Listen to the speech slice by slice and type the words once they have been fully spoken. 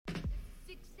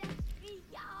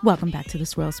Welcome back to the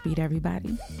Swirl Speed,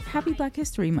 everybody. Happy Black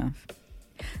History Month.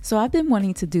 So I've been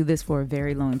wanting to do this for a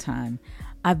very long time.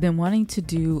 I've been wanting to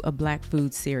do a Black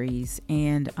food series,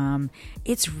 and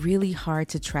it's really hard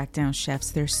to track down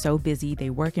chefs. They're so busy. They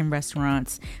work in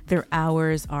restaurants. Their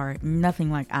hours are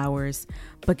nothing like ours.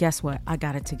 But guess what? I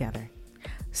got it together.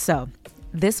 So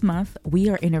this month, we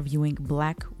are interviewing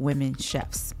Black women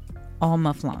chefs all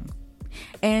month long.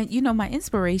 And, you know, my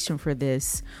inspiration for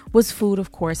this was food,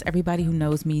 of course. Everybody who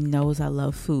knows me knows I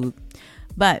love food.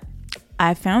 But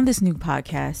I found this new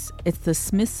podcast. It's the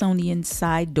Smithsonian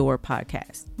Side Door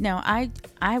podcast. Now,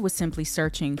 I was simply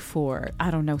searching for,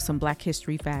 some Black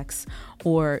history facts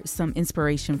or some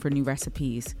inspiration for new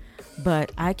recipes.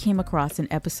 But I came across an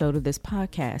episode of this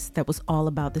podcast that was all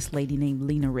about this lady named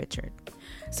Lena Richard.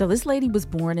 So this lady was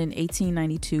born in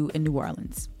 1892 in New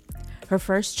Orleans. Her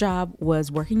first job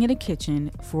was working in a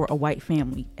kitchen for a white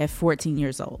family at 14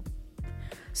 years old.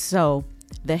 So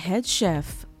the head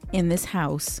chef in this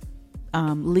house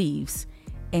leaves,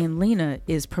 and Lena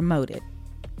is promoted.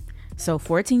 So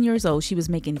 14 years old, she was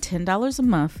making $10 a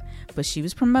month, but she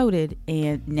was promoted,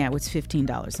 and now it's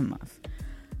 $15 a month.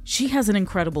 She has an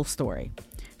incredible story.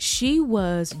 She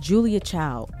was Julia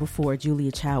Child before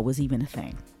Julia Child was even a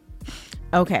thing.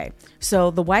 Okay,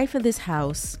 so the wife of this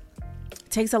house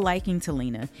takes a liking to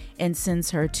Lena and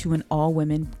sends her to an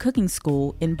all-women cooking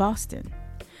school in Boston.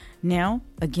 Now,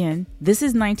 again, this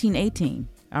is 1918,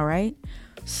 all right?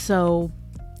 So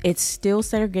it's still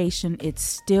segregation. It's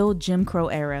still Jim Crow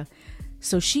era.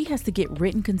 So she has to get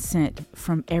written consent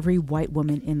from every white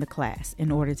woman in the class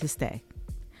in order to stay.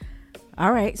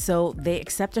 All right, so they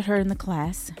accepted her in the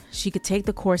class. She could take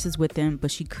the courses with them,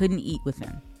 but she couldn't eat with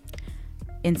them.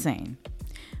 Insane.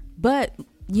 But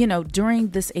during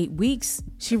this 8 weeks,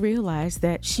 she realized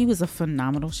that she was a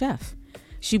phenomenal chef.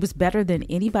 She was better than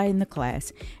anybody in the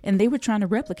class, and they were trying to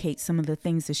replicate some of the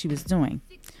things that she was doing.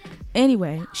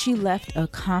 Anyway, she left a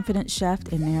confident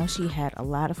chef, and now she had a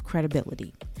lot of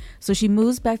credibility. So she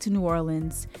moves back to New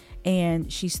Orleans, and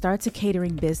she starts a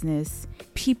catering business.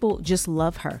 People just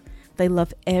love her. They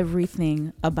love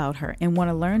everything about her and want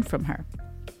to learn from her.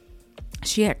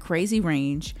 She had crazy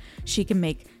range. She can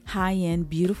make high-end,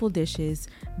 beautiful dishes.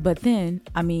 But then,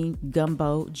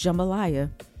 gumbo,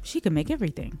 jambalaya, she could make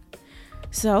everything.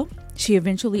 So she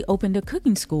eventually opened a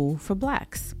cooking school for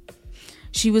Blacks.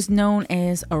 She was known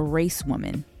as a race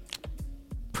woman,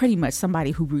 pretty much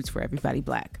somebody who roots for everybody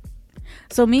Black.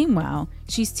 So meanwhile,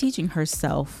 she's teaching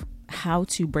herself how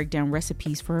to break down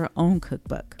recipes for her own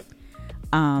cookbook.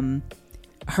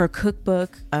 Her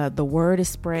cookbook, the word is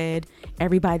spread.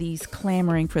 Everybody's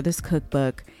clamoring for this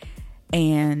cookbook.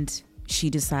 And she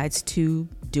decides to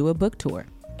do a book tour.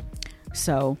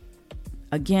 So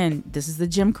again, this is the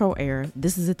Jim Crow era.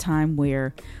 This is a time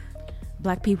where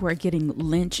Black people are getting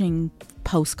lynching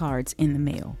postcards in the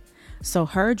mail. So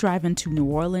her driving to New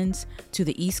Orleans, to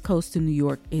the East Coast to New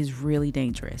York is really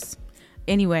dangerous.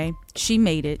 Anyway, she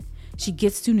made it. She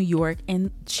gets to New York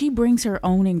and she brings her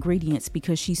own ingredients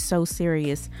because she's so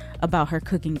serious about her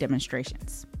cooking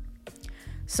demonstrations.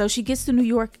 So she gets to New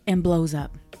York and blows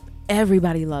up.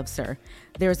 Everybody loves her.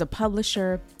 There's a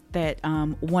publisher that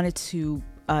wanted to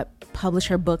publish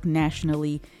her book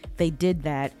nationally. They did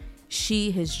that.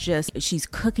 She's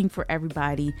cooking for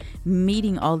everybody,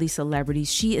 meeting all these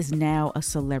celebrities. She is now a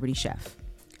celebrity chef.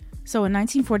 So in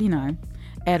 1949,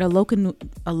 at a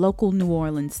local New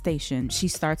Orleans station, she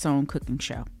starts her own cooking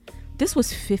show. This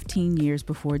was 15 years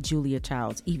before Julia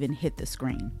Childs even hit the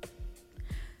screen.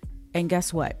 And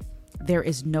guess what? There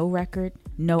is no record,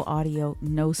 no audio,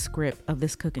 no script of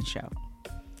this cooking show.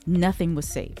 Nothing was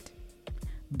saved.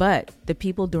 But the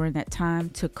people during that time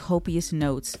took copious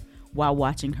notes while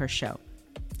watching her show.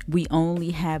 We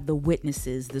only have the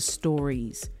witnesses, the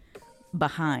stories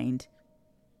behind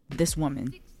this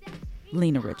woman,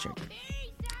 Lena Richard.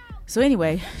 So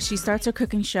anyway, she starts her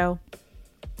cooking show,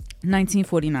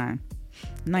 1949.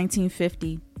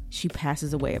 1950, she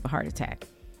passes away of a heart attack.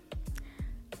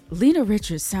 Lena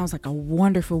Richard sounds like a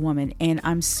wonderful woman, and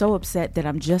I'm so upset that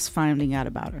I'm just finding out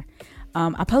about her.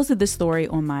 I posted this story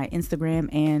on my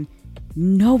Instagram, and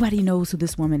nobody knows who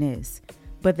this woman is,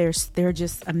 but they're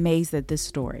just amazed at this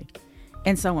story,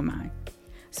 and so am I.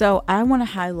 So I want to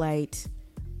highlight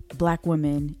Black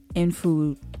women in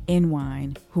food, in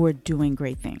wine, who are doing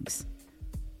great things.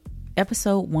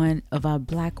 Episode 1 of our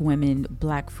Black Women,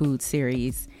 Black Food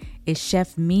series is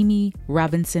Chef Mimi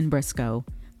Robinson Briscoe,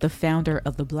 the founder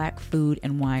of the Black Food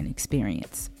and Wine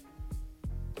Experience.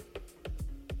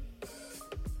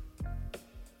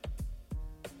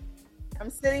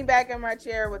 I'm sitting back in my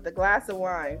chair with a glass of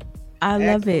wine. I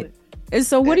love it. And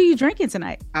so what are you drinking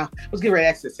tonight? I was getting ready to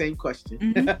ask the same question.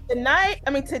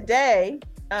 Mm-hmm. Today,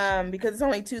 because it's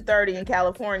only 2:30 in Oh,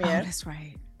 California, that's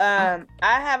right. I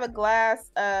have a glass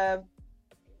of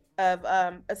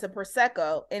it's a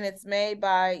prosecco and it's made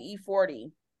by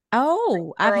E40.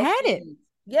 Oh, I've Earl had it. Seeds.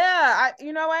 Yeah,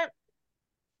 you know what?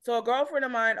 So a girlfriend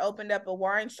of mine opened up a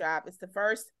wine shop. It's the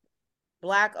first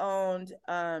black owned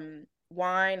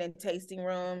wine and tasting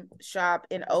room shop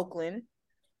in Oakland.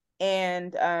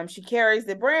 And she carries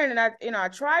the brand, and I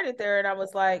tried it there and I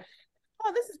was like,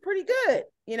 oh, this is pretty good,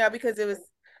 because it was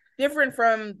different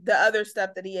from the other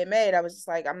stuff that he had made. I was just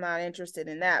like, I'm not interested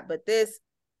in that, but this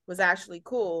was actually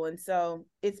cool. And so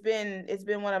it's been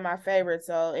one of my favorites.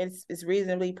 So it's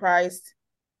reasonably priced.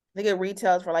 I think it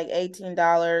retails for like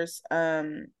 $18.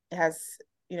 It has,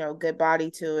 good body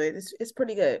to it. It's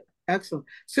pretty good. Excellent.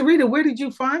 Sarita, where did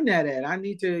you find that at? I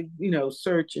need to,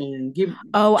 search and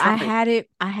Oh, try I it. had it.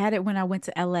 I had it when I went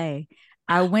to LA.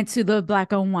 I went to the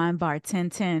Black owned wine bar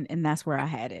 1010, and that's where I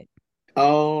had it.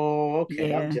 Oh,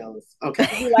 okay. I'm Yeah. jealous. Okay.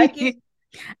 Did you like it?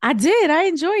 I did. I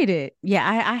enjoyed it. Yeah,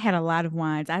 I had a lot of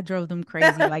wines. I drove them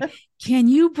crazy. Like, can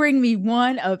you bring me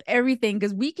one of everything?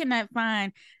 Because we cannot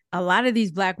find a lot of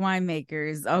these black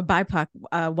winemakers or BIPOC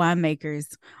winemakers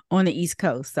on the East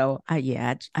Coast. So,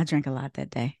 yeah, I drank a lot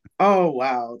that day. Oh,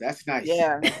 wow. That's nice.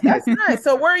 Yeah, that's nice.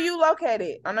 So where are you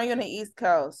located? I know you're on the East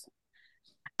Coast.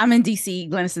 I'm in DC,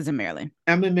 Glen in Maryland.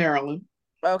 I'm in Maryland.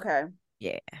 Okay.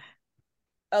 Yeah.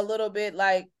 A little bit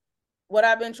like what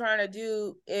I've been trying to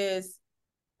do is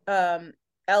um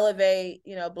elevate,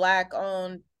 black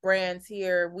owned brands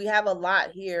here. We have a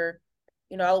lot here,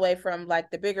 all the way from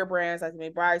like the bigger brands like the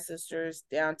McBride sisters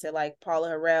down to like Paula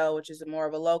Harrell, which is more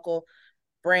of a local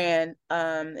brand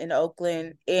in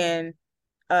Oakland. And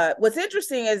what's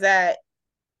interesting is that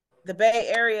the Bay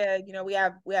Area, we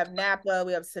have Napa,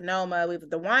 we have Sonoma, we have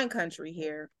the wine country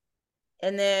here.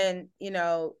 And then,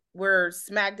 we're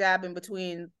smack dab in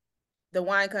between the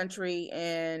wine country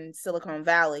and Silicon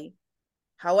Valley.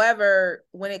 However,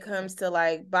 when it comes to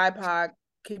like BIPOC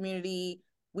community,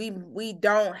 we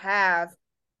don't have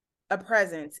a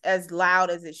presence as loud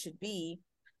as it should be.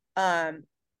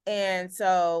 And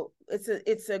so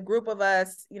it's a group of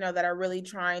us, that are really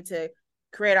trying to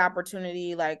create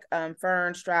opportunity. Like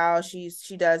Fern Strauss,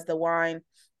 she does the wine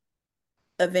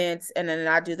events, and then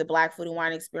I do the Black Food and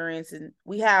Wine Experience, and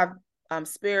we have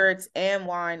spirits and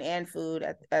wine and food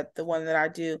at the one that I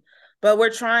do. But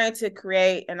we're trying to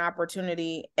create an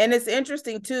opportunity, and it's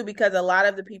interesting too because a lot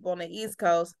of the people on the East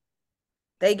Coast,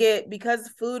 because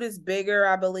food is bigger,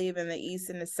 I believe, in the East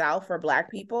and the South for Black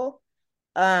people.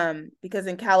 Because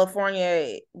in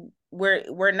California,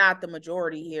 we're not the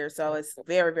majority here, so it's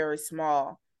very, very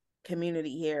small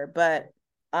community here. But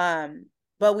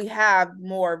we have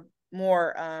more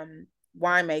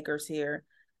winemakers here.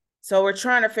 So we're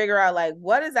trying to figure out like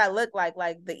what does that look like?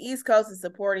 Like the East Coast is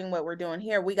supporting what we're doing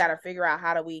here. We got to figure out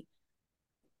how do we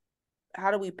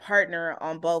partner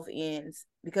on both ends,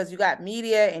 because you got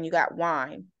media and you got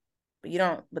wine,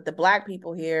 but the Black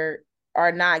people here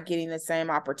are not getting the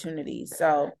same opportunities.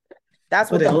 So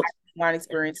that's what the Black wine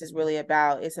experience is really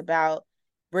about. It's about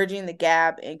bridging the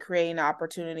gap and creating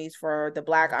opportunities for the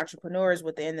Black entrepreneurs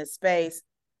within the space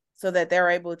so that they're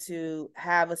able to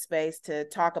have a space to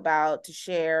talk about, to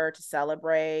share, to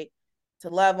celebrate, to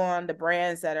love on the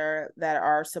brands that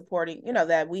are supporting,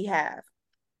 that we have.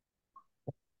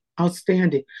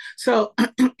 Outstanding. So,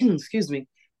 excuse me.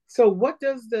 So, what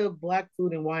does the Black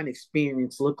Food and Wine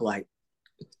Experience look like?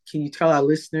 Can you tell our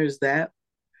listeners that?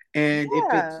 And if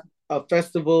it's Yeah. a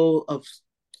festival of,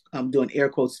 I'm doing air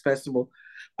quotes festival,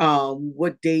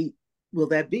 what date will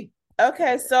that be?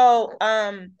 Okay, so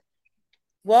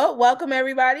well, welcome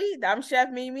everybody. I'm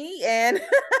Chef Mimi, and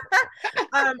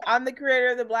I'm the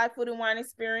creator of the Black Food and Wine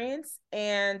Experience.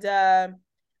 And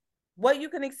what you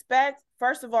can expect,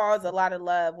 first of all, is a lot of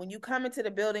love. When you come into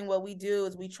the building, what we do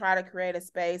is we try to create a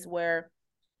space where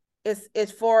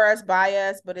it's for us, by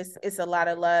us, but it's a lot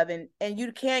of love, and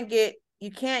you can't get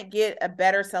a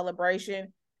better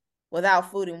celebration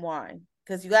without food and wine,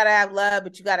 because you got to have love,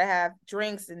 but you got to have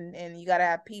drinks, and you got to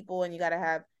have people, and you got to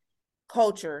have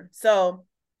culture. So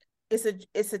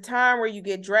it's a time where you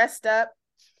get dressed up.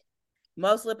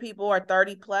 Most of the people are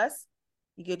 30 plus.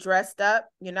 You get dressed up.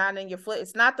 You're not in your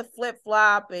it's not the flip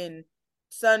flop and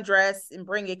sundress and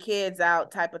bring your kids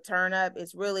out type of turn up.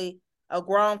 It's really a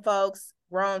grown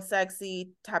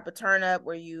sexy type of turn up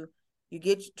where you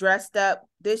get dressed up.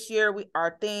 This year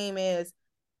our theme is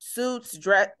suits,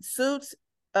 dresses,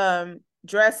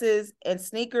 and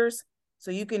sneakers.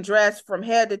 So you can dress from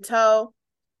head to toe.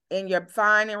 in your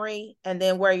finery, and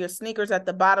then wear your sneakers at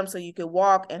the bottom so you can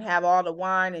walk and have all the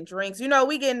wine and drinks. You know,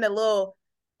 we getting a little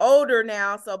older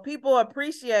now, so people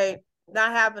appreciate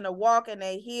not having to walk in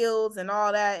their heels and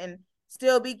all that, and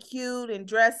still be cute and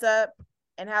dress up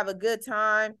and have a good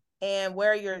time and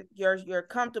wear your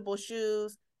comfortable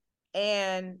shoes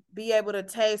and be able to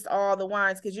taste all the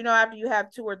wines. Because you know, after you have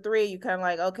 2 or 3, you kind of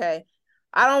like, okay,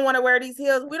 I don't want to wear these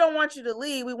heels. We don't want you to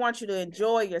leave. We want you to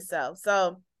enjoy yourself.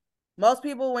 So most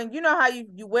people, when you know how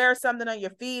you wear something on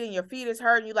your feet and your feet is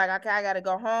hurting, you like, okay, I got to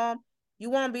go home. You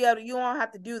won't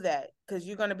have to do that, because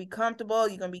you're going to be comfortable.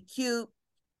 You're going to be cute,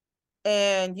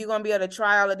 and you're going to be able to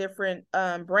try all the different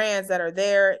brands that are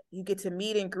there. You get to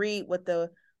meet and greet with the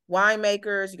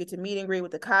winemakers. You get to meet and greet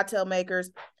with the cocktail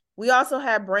makers. We also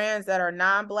have brands that are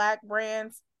non-Black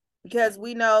brands, because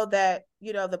we know that,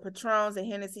 you know, the Patrons and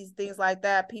Hennessy's, things like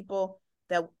that, people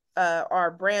that are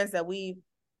brands that we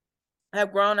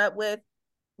have grown up with,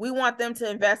 we want them to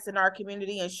invest in our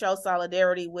community and show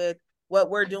solidarity with what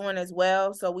we're doing as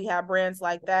well. So we have brands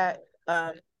like that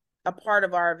a part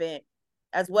of our event,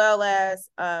 as well as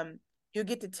you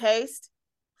get to taste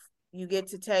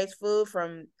food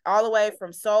from all the way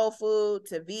from soul food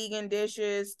to vegan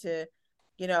dishes to,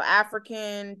 you know,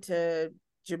 African to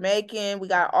Jamaican. We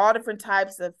got all different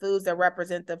types of foods that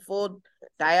represent the full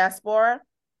diaspora,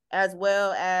 as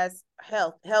well as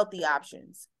healthy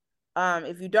options.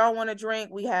 If you don't want to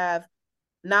drink, we have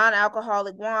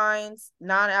non-alcoholic wines,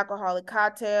 non-alcoholic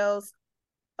cocktails,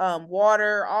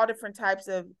 water, all different types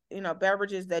of, you know,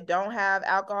 beverages that don't have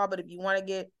alcohol. But if you want to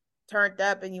get turned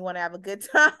up and you want to have a good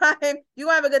time, you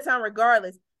want to have a good time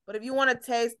regardless. But if you want to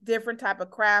taste different type of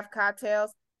craft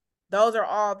cocktails, those are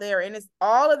all there. And it's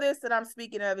all of this that I'm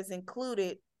speaking of is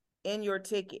included in your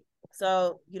ticket.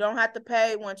 So you don't have to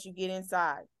pay once you get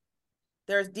inside.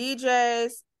 There's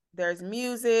DJs, there's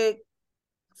music,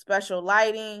 special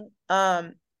lighting.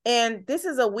 And this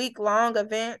is a week-long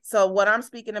event. So what I'm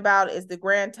speaking about is the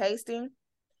grand tasting,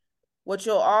 which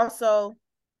you'll also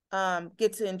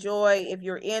get to enjoy if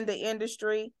you're in the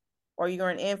industry or you're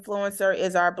an influencer,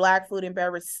 is our Black Food and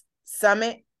Beverage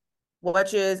Summit,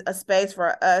 which is a space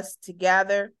for us to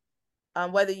gather.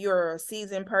 Whether you're a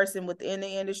seasoned person within the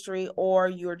industry or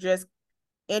you're just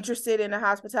interested in the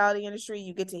hospitality industry,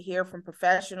 you get to hear from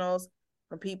professionals,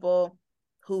 from people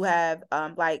who have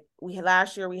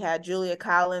last year we had Julia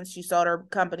Collins. She sold her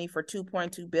company for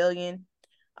 $2.2 billion.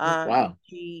 Wow.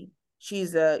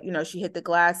 She's she hit the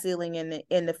glass ceiling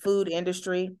in the food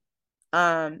industry,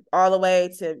 all the way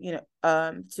to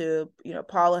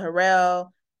Paula Harrell,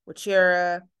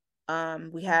 Wachira.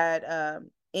 We had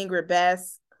Ingrid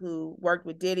Best, who worked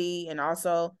with Diddy and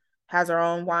also has her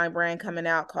own wine brand coming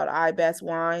out called I Best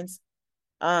Wines.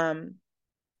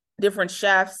 Different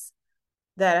chefs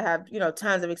that have, you know,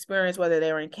 tons of experience, whether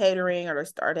they were in catering or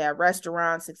they have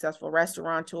restaurants, successful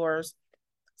restaurateurs.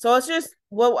 So it's just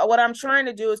what I'm trying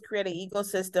to do is create an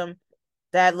ecosystem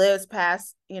that lives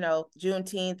past, you know,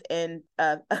 Juneteenth and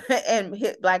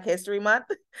Black History Month,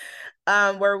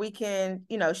 where we can,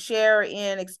 you know, share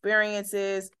in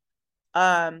experiences,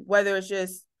 whether it's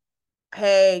just,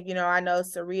 hey, you know, I know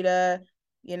Sarita,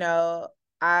 you know,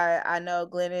 I know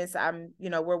Glennis,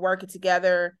 we're working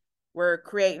together, we're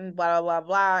creating blah, blah,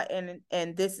 blah,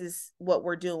 and this is what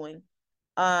we're doing.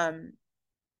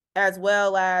 As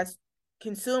well as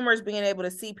consumers being able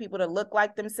to see people that look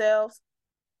like themselves,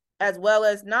 as well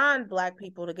as non-Black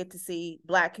people to get to see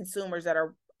Black consumers that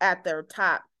are at their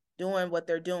top doing what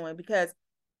they're doing, because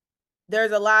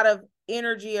there's a lot of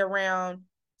energy around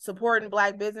supporting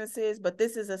Black businesses, but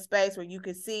this is a space where you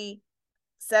can see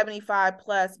 75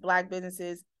 plus Black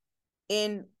businesses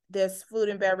in this food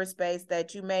and beverage space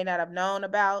that you may not have known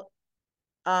about.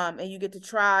 And you get to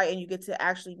try and you get to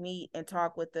actually meet and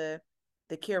talk with the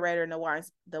curator and the wine.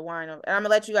 And I'm gonna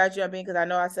let you guys jump in because I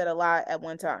know I said a lot at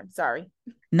one time. Sorry.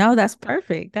 No, that's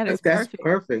perfect. That's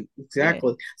perfect.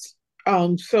 Exactly.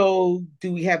 Yeah. So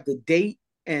do we have the date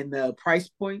and the price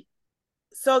point?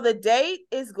 So the date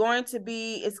is going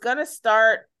to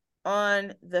start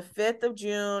on the 5th of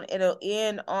June. It'll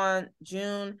end on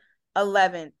June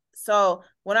 11th. So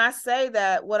when I say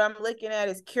that, what I'm looking at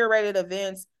is curated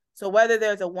events. So whether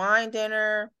there's a wine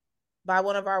dinner by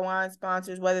one of our wine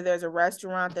sponsors, whether there's a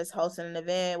restaurant that's hosting an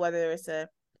event, whether it's a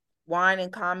wine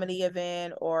and comedy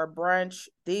event or brunch,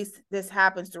 this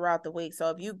happens throughout the week. So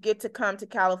if you get to come to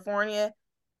California,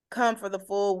 come for the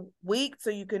full week so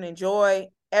you can enjoy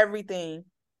everything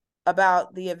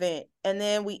about the event. And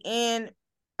then the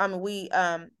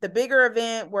bigger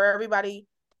event where everybody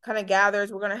kind of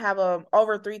gathers, we're going to have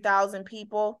over 3,000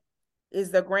 people, is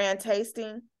the grand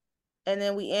tasting. And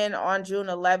then we end on June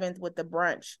 11th with the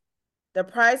brunch. The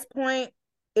price point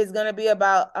is going to be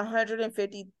about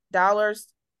 $150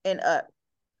 and up.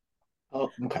 Oh,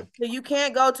 okay. So you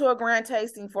can't go to a grand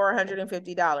tasting for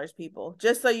 $150, people,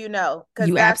 just so you know, because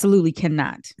You that's absolutely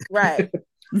cannot. right.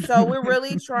 So we're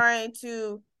really trying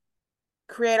to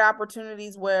create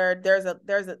opportunities where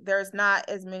there's not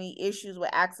as many issues with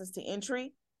access to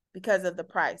entry because of the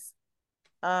price.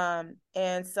 And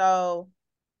so,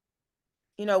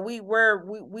 you know, we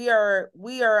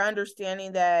are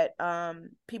understanding that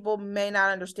people may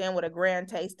not understand what a grand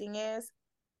tasting is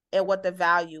and what the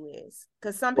value is,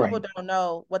 because some people Right. don't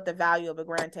know what the value of a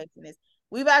grand tasting is.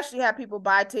 We've actually had people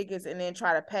buy tickets and then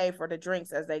try to pay for the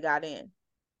drinks as they got in.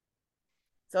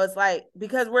 So it's like,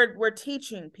 because we're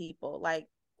teaching people, like,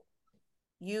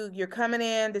 you're coming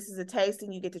in, this is a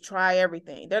tasting, you get to try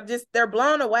everything. They're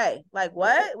blown away. Like,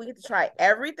 what? We get to try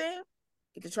everything?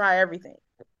 Get to try everything.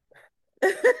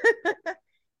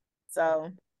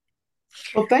 So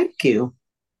Well, thank you.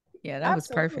 Yeah, that was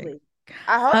perfect. absolutely.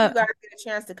 I hope Uh you guys get a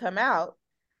chance to come out.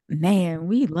 Man,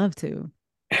 we'd love to.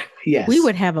 We Yes.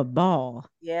 would have a ball.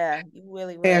 Yeah, you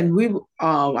really would. And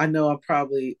I know I'm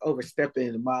probably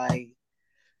overstepping my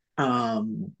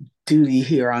duty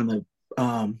here on the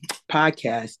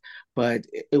podcast, but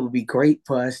it would be great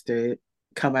for us to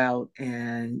come out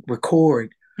and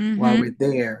record while Mm-hmm. we're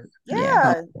there.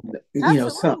 Yeah. Um, Yeah, you know,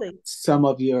 absolutely. some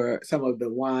of the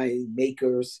wine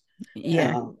makers,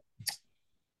 Yeah. um,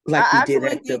 like we I did actually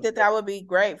at think the. that that would be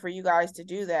great for you guys to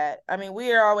do that. I mean,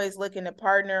 we are always looking to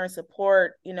partner and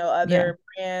support, you know, Yeah. other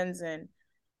brands. And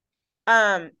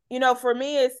you know, for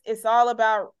me, it's all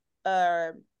about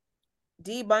uh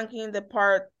debunking the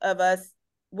part of us.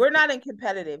 We're not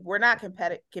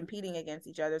competing against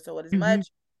each other. So as Mm-hmm.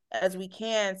 much as we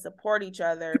can support each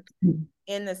other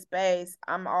in the space,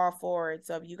 I'm all for it.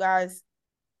 So if you guys,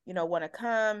 you know, want to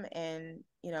come and,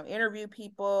 you know, interview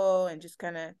people and just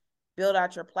kind of build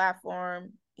out your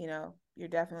platform, you know, you're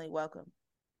definitely welcome.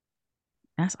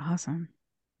 That's awesome.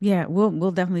 Yeah,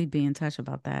 we'll definitely be in touch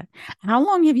about that. How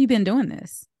long have you been doing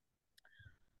this?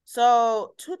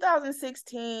 So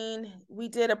 2016, we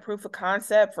did a proof of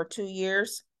concept for 2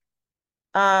 years.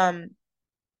 Um,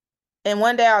 and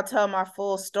one day I'll tell my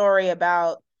full story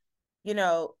about, you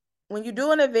know, when you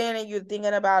do an event and you're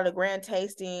thinking about a grand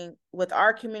tasting with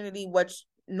our community, which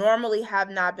normally have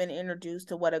not been introduced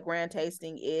to what a grand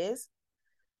tasting is.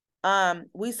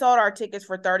 We sold our tickets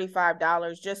for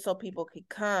 $35 just so people could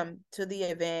come to the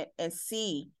event and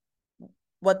see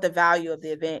what the value of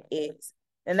the event is.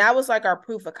 And that was like our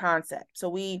proof of concept. So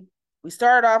we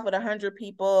started off with 100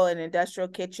 people in industrial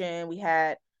kitchen. We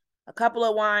had a couple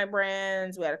of wine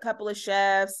brands, we had a couple of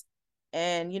chefs,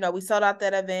 and you know, we sold out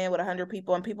that event with 100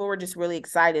 people, and people were just really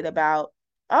excited about,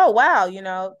 oh wow, you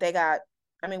know, they got,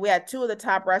 I mean, we had two of the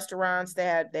top restaurants.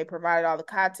 They provided all the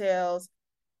cocktails,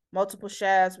 multiple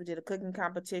chefs. We did a cooking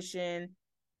competition.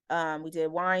 We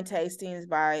did wine tastings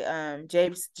by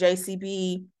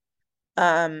JCB.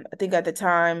 I think at the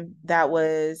time that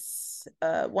was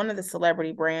one of the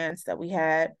celebrity brands that we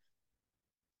had.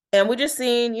 And we just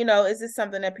seen, you know, is this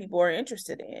something that people are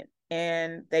interested in?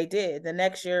 And they did. The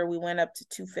next year we went up to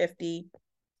 250,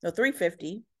 no,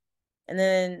 350. And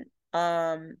then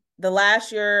the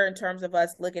last year, in terms of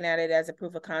us looking at it as a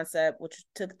proof of concept, which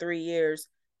took 3 years,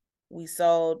 we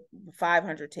sold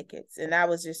 500 tickets. And that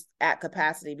was just at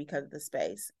capacity because of the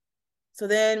space. So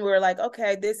then we were like,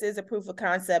 okay, this is a proof of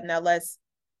concept. Now let's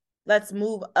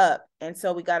move up. And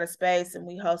so we got a space and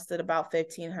we hosted about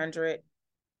 1,500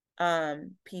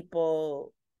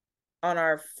 people on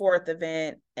our fourth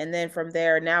event. And then from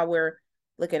there, now we're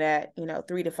looking at, you know,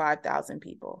 3 to 5,000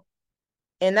 people.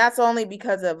 And that's only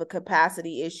because of a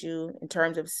capacity issue in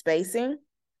terms of spacing.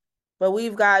 But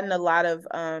we've gotten a lot of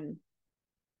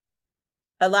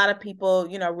people,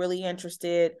 you know, really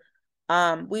interested.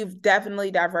 We've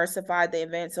definitely diversified the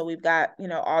event. So we've got, you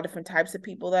know, all different types of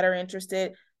people that are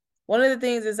interested. One of the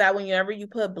things is that whenever you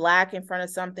put Black in front of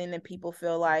something, then people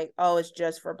feel like, oh, it's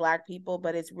just for Black people,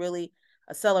 but it's really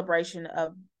a celebration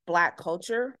of Black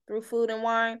culture through food and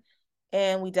wine.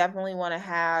 And we definitely want to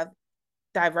have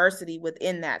diversity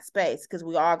within that space, because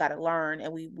we all got to learn,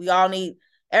 and we all need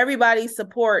everybody's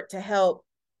support to help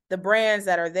the brands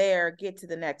that are there get to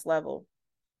the next level.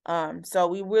 So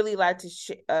we really like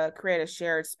to create a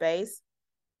shared space.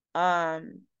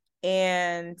 And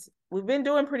we've been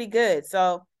doing pretty good.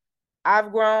 So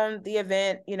I've grown the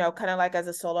event, you know, kind of like as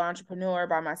a solo entrepreneur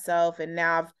by myself, and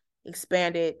now I've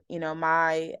expanded, you know,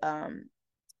 my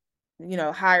you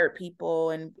know, hired people,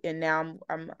 and now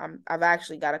I've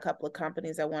actually got a couple of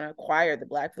companies that want to acquire the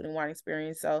Black Food and Wine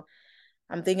Experience. So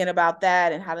I'm thinking about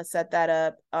that and how to set that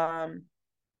up.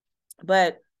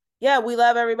 But yeah, we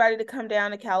love everybody to come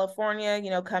down to California,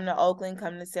 come to Oakland,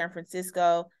 come to San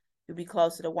Francisco. You'll be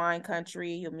close to the wine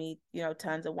country. You'll meet,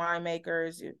 tons of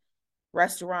winemakers,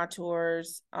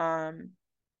 restaurateurs, and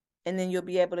then you'll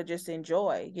be able to just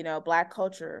enjoy, Black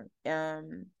culture.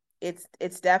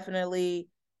 It's definitely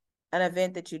an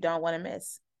event that you don't want to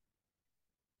miss.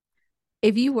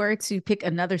 If you were to pick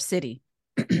another city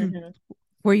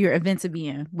for your event to be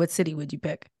in, what city would you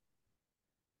pick?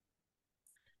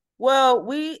 Well,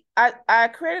 I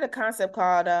created a concept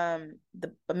called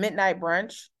the Midnight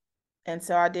Brunch. And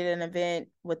so I did an event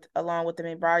along with the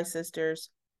McBride sisters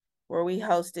where we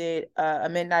hosted a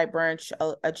midnight brunch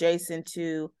adjacent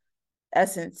to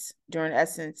Essence during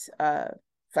Essence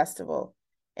festival.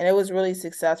 And it was really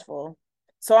successful.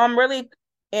 So I'm really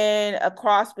in a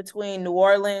cross between New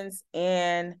Orleans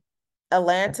and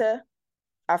Atlanta.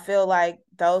 I feel like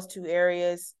those two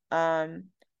areas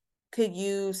could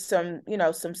use some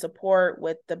support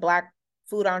with the Black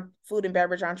food and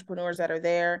beverage entrepreneurs that are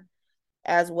there,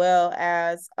 as well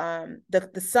as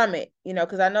the summit,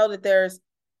 because I know that there's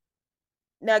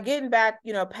now getting back,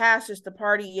 past just the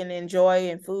party and enjoy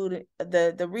and food.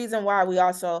 The reason why we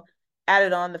also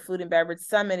added on the food and beverage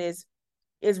summit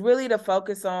is really to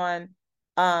focus on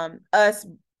us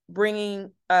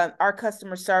bringing our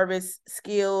customer service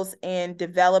skills and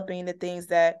developing the things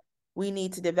that we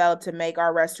need to develop to make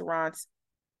our restaurants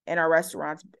and our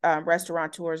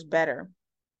restaurateurs better.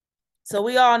 So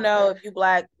we all know, if you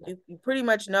Black, you pretty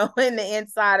much know in the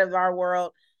inside of our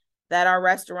world that our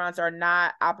restaurants are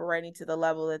not operating to the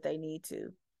level that they need to.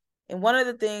 And one of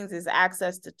the things is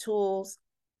access to tools,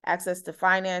 access to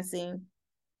financing,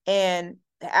 and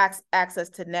access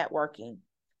to networking.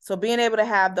 So being able to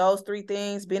have those three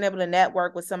things, being able to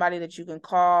network with somebody that you can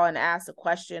call and ask a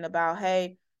question about,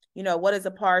 hey, what is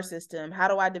a PAR system? How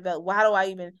do I develop? How do I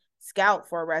even scout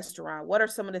for a restaurant? What are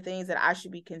some of the things that I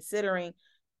should be considering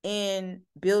in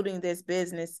building this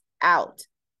business out?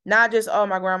 Not just, oh,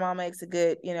 my grandma makes a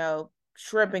good,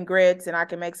 shrimp and grits and I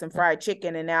can make some fried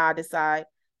chicken and now I decide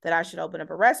that I should open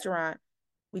up a restaurant.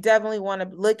 We definitely want to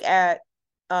look at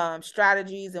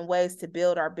strategies and ways to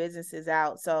build our businesses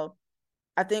out. So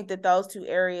I think that those two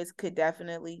areas could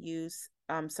definitely use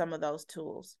some of those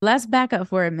tools. Let's back up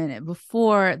for a minute.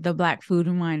 Before the Black Food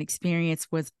and Wine Experience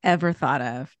was ever thought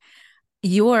of,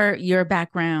 your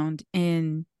background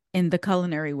in the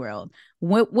culinary world,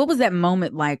 what was that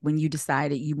moment like when you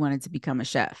decided you wanted to become a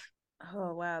chef?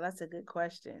 Oh, wow, that's a good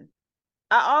question.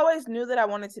 I always knew that I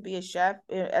wanted to be a chef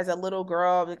as a little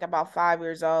girl, like about 5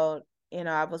 years old.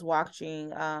 I was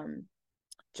watching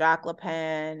Jacques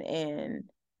Lapan and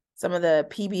some of the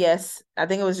PBS. I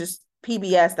think it was just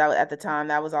PBS that at the time,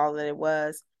 that was all that it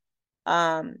was.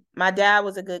 My dad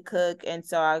was a good cook, and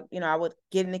so I would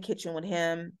get in the kitchen with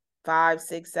him, 5,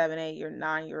 6, 7, 8,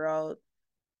 9-year-old.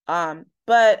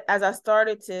 But as I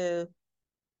started to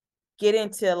get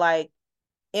into like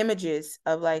images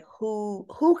of like who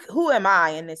am I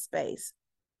in this space,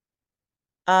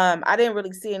 I didn't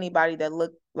really see anybody that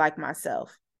looked like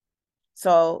myself.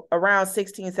 So around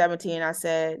 16, 17, I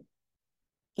said,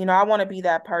 I want to be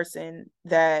that person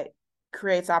that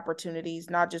creates opportunities,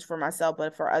 not just for myself,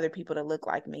 but for other people to look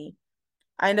like me.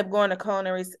 I ended up going to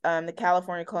the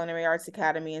California Culinary Arts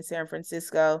Academy in San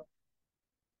Francisco.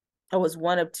 I was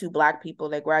one of 2 Black people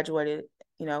that graduated,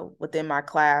 within my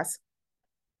class.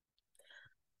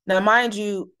 Now, mind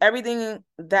you, everything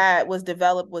that was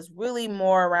developed was really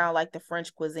more around like the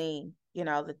French cuisine.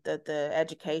 The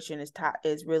education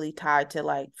is really tied to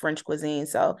like French cuisine.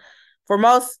 So for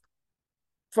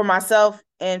myself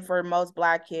and for most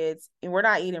Black kids, and we're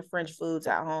not eating French foods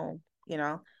at home,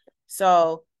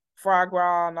 So foie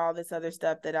gras and all this other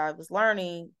stuff that I was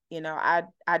learning, I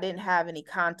didn't have any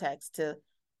context to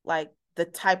like the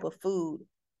type of food.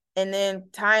 And then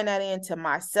tying that into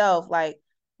myself, like,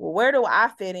 well, where do I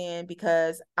fit in?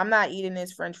 Because I'm not eating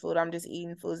this French food. I'm just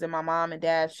eating foods that my mom and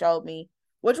dad showed me,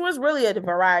 which was really a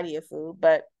variety of food,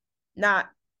 but not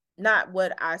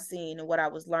what I seen and what I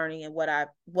was learning and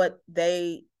what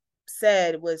they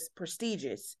said was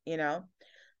prestigious,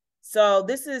 So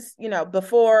this is,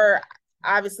 before,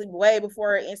 obviously way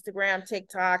before Instagram,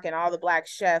 TikTok, and all the Black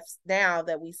chefs now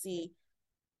that we see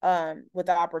with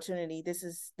the opportunity. This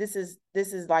is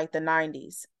like the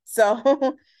 90s.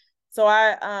 So so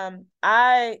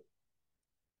I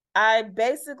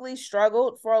basically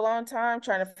struggled for a long time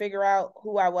trying to figure out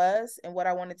who I was and what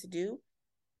I wanted to do.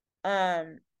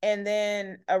 And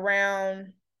then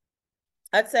around,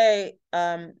 I'd say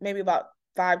maybe about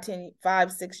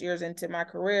 6 years into my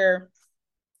career,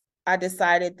 I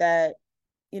decided that,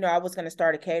 I was going to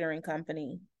start a catering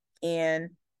company. And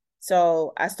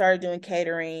So I started doing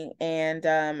catering, and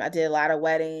I did a lot of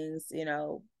weddings,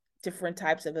 different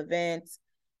types of events.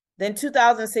 Then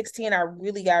 2016, I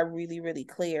really got really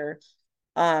clear,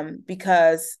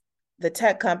 because the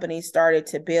tech company started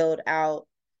to build out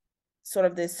sort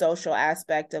of this social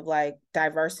aspect of like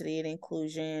diversity and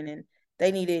inclusion, and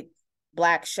they needed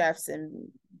Black chefs and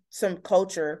some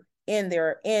culture within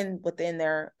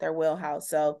their wheelhouse.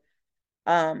 So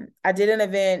I did an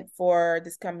event for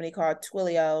this company called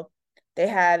Twilio. They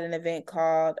had an event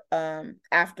called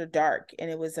After Dark, and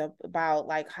it was about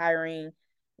like hiring.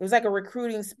 It was like a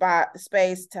recruiting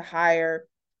space to hire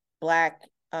Black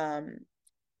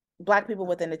Black people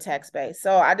within the tech space.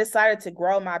 So I decided to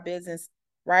grow my business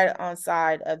right on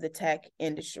side of the tech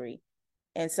industry.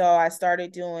 And so I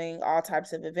started doing all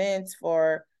types of events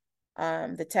for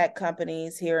the tech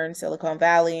companies here in Silicon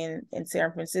Valley and in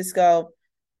San Francisco.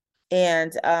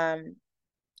 And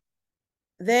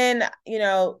then,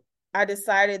 I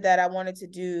decided that I wanted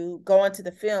to go into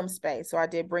the film space. So I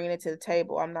did Bringing It to the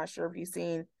Table. I'm not sure if you've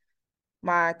seen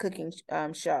my cooking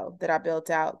show that I built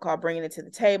out called Bringing It to the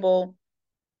Table.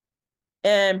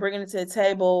 And Bringing It to the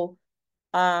Table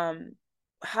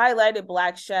highlighted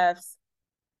Black chefs,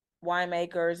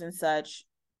 winemakers, and such.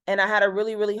 And I had a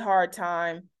really hard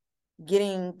time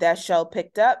getting that show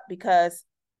picked up because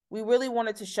we really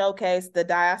wanted to showcase the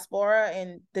diaspora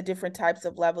and the different types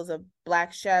of levels of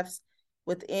Black chefs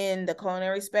within the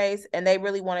culinary space. And they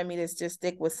really wanted me to just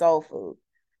stick with soul food.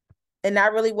 And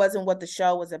that really wasn't what the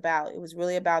show was about. It was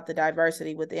really about the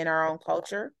diversity within our own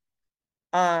culture.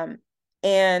 So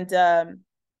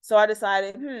I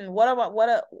decided,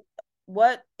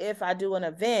 what if I do an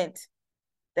event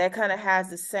that kind of has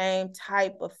the same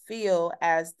type of feel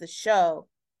as the show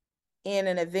in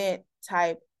an event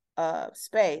type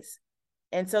space.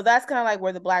 And so that's kind of like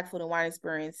where the Black Food and Wine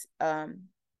Experience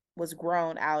was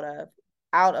grown out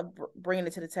of Bringing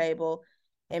It to the Table,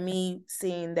 and me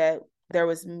seeing that there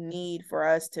was need for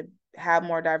us to have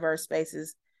more diverse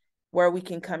spaces where we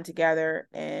can come together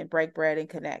and break bread and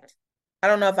connect. I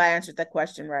don't know if I answered that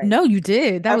question right. No, you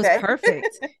did. That was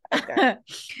perfect. Okay.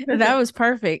 That was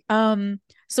perfect.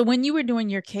 So when you were doing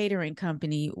your catering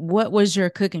company, what was your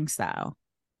cooking style?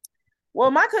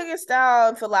 Well, my cooking style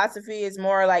and philosophy is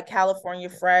more like California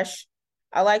fresh.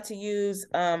 I like to use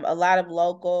a lot of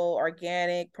local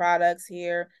organic products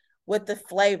here with the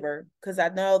flavor, because I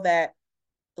know that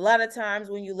a lot of times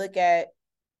when you look at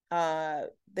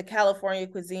the California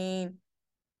cuisine,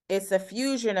 it's a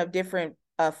fusion of different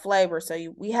flavors.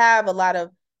 So we have a lot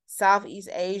of Southeast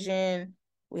Asian,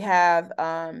 we have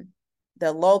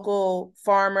the local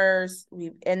farmers,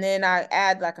 and then I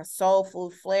add like a soul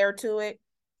food flair to it,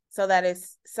 so that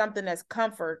it's something that's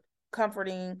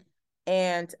comforting,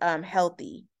 and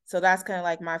healthy. So that's kind of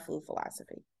like my food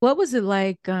philosophy. What was it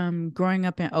like growing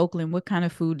up in Oakland? What kind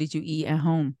of food did you eat at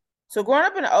home? So growing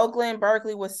up in Oakland,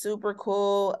 Berkeley was super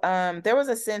cool. There was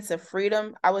a sense of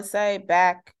freedom, I would say,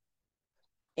 back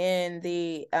in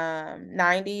the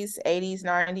 90s, 80s,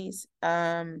 90s.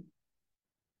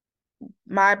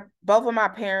 Both of my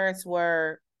parents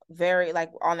were very like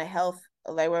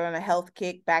they were on a health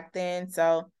kick back then.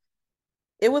 So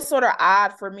it was sort of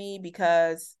odd for me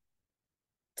because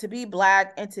to be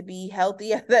Black and to be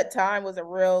healthy at that time was a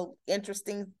real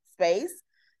interesting space.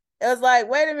 It was like,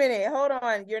 wait a minute, hold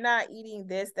on. You're not eating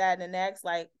this, that, and the next.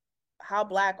 Like, how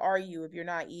Black are you if you're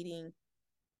not eating,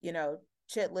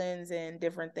 chitlins and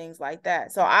different things like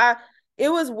that? So it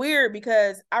was weird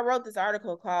because I wrote this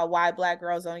article called Why Black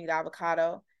Girls Don't Eat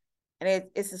Avocado. And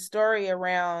it's a story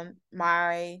around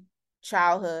my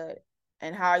childhood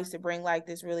and how I used to bring like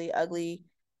this really ugly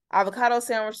avocado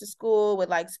sandwich to school with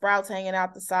like sprouts hanging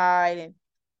out the side and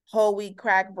whole wheat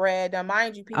cracked bread. Now,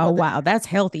 mind you, people. Oh, wow. That's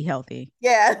healthy.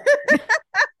 Yeah.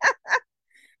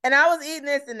 And I was eating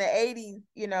this in the 80s,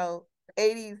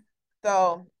 80s.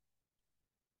 So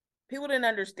people didn't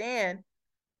understand.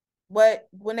 But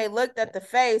when they looked at the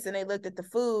face and they looked at the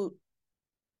food,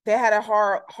 they had a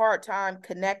hard time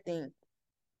connecting.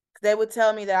 They would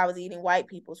tell me that I was eating white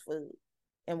people's food.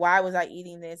 And why was I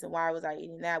eating this and why was I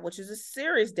eating that? Which is a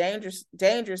serious,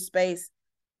 dangerous space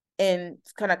and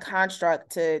kind of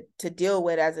construct to deal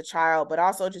with as a child, but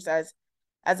also just as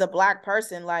a Black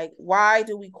person. Like, why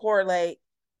do we correlate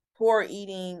poor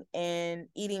eating and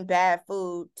eating bad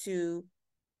food to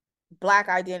Black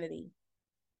identity?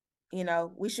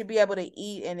 We should be able to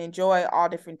eat and enjoy all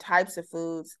different types of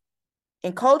foods.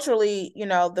 And culturally,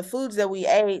 the foods that we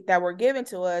ate that were given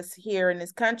to us here in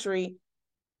this country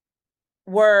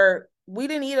we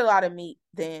didn't eat a lot of meat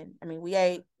then. I mean, we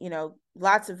ate,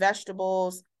 lots of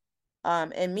vegetables,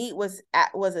 and meat was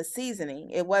a seasoning.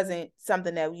 It wasn't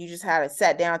something that you just had to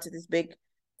sat down to this big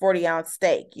 40-ounce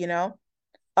steak,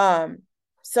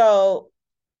 so,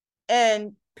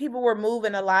 and people were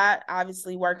moving a lot,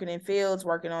 obviously working in fields,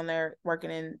 working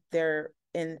in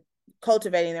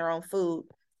cultivating their own food.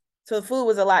 So the food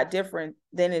was a lot different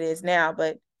than it is now.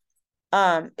 But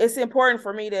it's important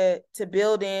for me to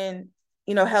build in,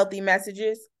 healthy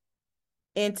messages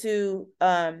into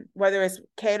whether it's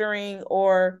catering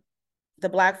or the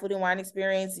Black Food and Wine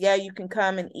Experience. Yeah, you can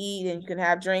come and eat and you can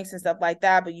have drinks and stuff like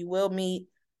that, but you will meet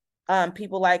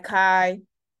people like Kai,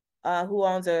 who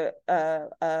owns a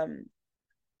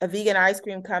vegan ice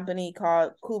cream company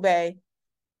called Kube.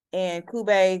 And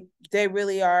Kube, they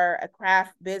really are a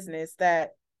craft business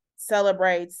that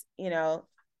celebrates,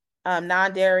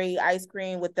 non-dairy ice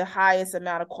cream with the highest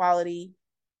amount of quality.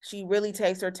 She really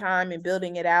takes her time in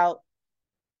building it out.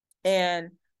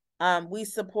 And we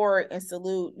support and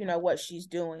salute, what she's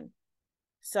doing.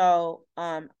 So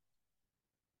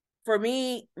for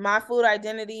me, my food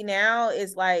identity now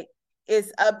is like,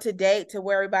 it's up to date to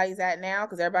where everybody's at now,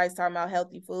 because everybody's talking about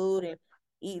healthy food and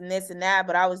eating this and that.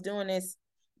 But I was doing this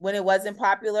when it wasn't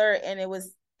popular, and it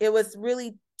was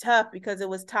really tough because it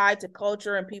was tied to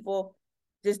culture, and people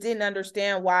just didn't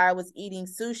understand why I was eating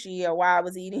sushi or why I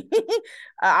was eating an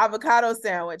avocado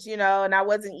sandwich, and I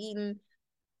wasn't eating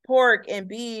pork and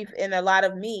beef and a lot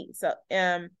of meat. So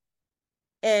and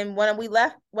when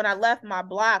I left my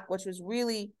block, which was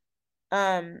really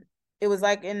it was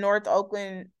like in North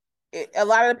Oakland, a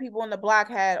lot of the people in the block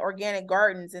had organic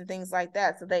gardens and things like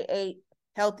that, so they ate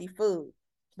healthy food.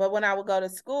 But when I would go to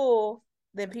school,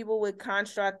 then people would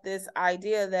construct this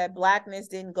idea that Blackness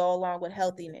didn't go along with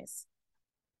healthiness.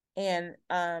 And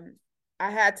I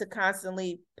had to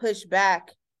constantly push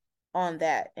back on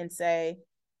that and say,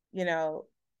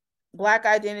 Black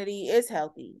identity is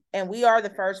healthy. And we are the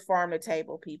first farm to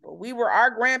table people.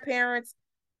 Our grandparents,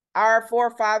 our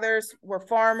forefathers were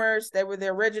farmers. They were the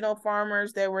original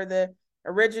farmers. They were the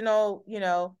original,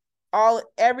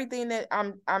 everything that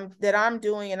I'm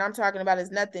doing and I'm talking about is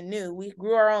nothing new. We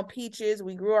grew our own peaches.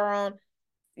 We grew our own,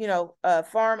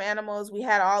 farm animals. We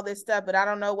had all this stuff, but I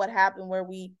don't know what happened where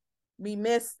we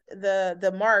missed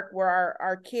the mark, where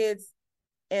our kids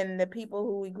and the people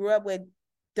who we grew up with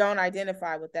don't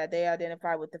identify with that. They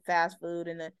identify with the fast food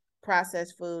and the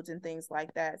processed foods and things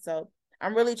like that. So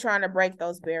I'm really trying to break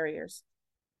those barriers.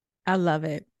 I love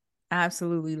it. I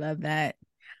absolutely love that.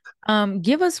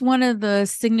 Give us one of the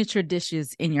signature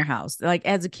dishes in your house. Like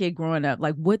as a kid growing up,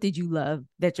 like what did you love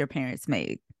that your parents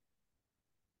made?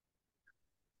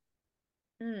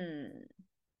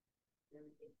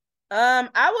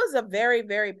 I was a very,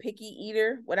 very picky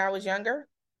eater when I was younger.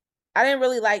 I didn't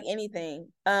really like anything.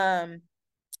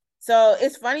 So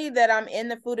it's funny that I'm in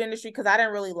the food industry because I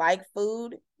didn't really like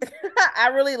food. I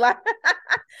really like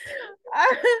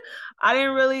I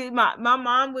didn't really my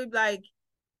mom would like,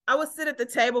 I would sit at the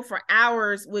table for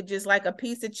hours with just like a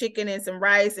piece of chicken and some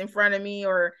rice in front of me,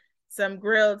 or some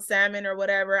grilled salmon or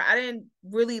whatever. I didn't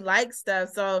really like stuff.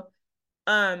 So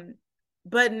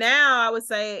but now I would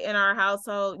say in our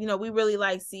household, we really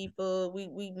like seafood.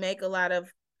 We make a lot of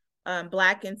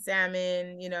blackened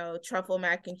salmon, truffle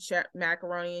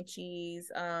macaroni and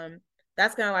cheese.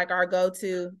 That's kind of like our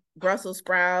go-to. Brussels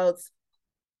sprouts.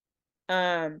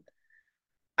 I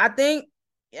think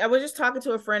I was just talking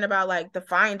to a friend about like the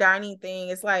fine dining thing.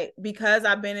 It's like, because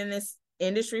I've been in this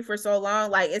industry for so long,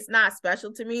 like it's not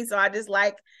special to me. So I just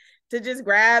like to just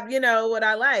grab, what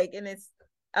I like. And it's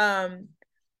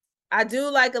I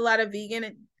do like a lot of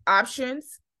vegan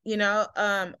options,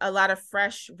 a lot of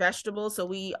fresh vegetables. So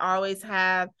we always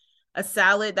have a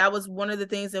salad. That was one of the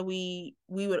things that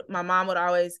my mom would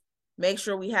always make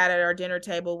sure we had at our dinner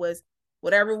table, was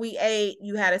whatever we ate,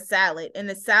 you had a salad. And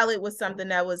the salad was something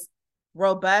that was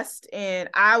robust, and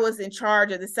I was in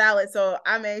charge of the salad. So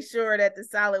I made sure that the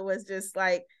salad was just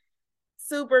like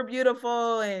super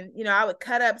beautiful. And, I would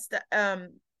cut up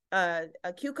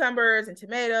cucumbers and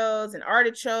tomatoes and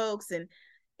artichokes and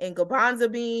garbanzo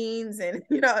beans and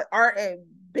and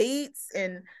beets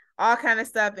and all kind of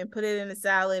stuff, and put it in the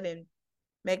salad and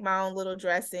make my own little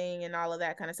dressing and all of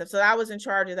that kind of stuff. So I was in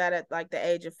charge of that at like the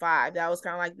age of 5. That was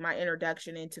kind of like my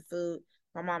introduction into food.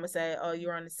 My mom would say, "Oh,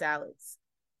 you're on the salads."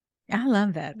 I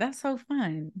love that. That's so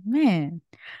fun, man.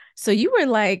 So you were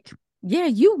like, yeah,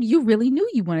 you really knew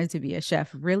you wanted to be a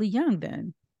chef really young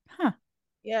then, huh?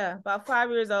 Yeah, about 5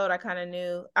 years old, I kind of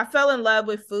knew. I fell in love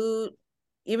with food,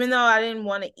 even though I didn't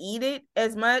want to eat it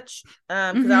as much,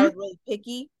 because I was really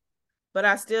picky. But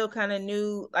I still kind of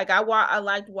knew, like I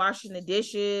liked washing the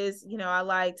dishes. I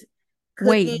liked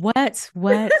cooking. Wait,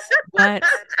 what?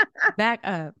 Back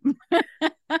up.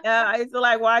 Yeah, I used to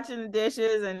like watching the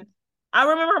dishes, and I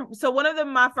remember, so one of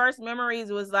my first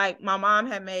memories was like my mom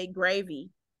had made gravy.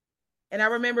 And I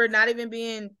remember not even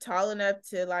being tall enough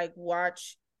to like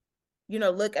watch,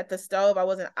 look at the stove. I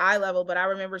wasn't eye level, but I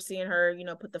remember seeing her,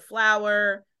 put the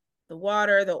flour, the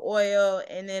water, the oil,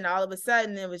 and then all of a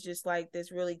sudden it was just like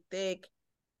this really thick,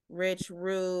 rich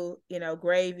roux,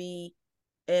 gravy.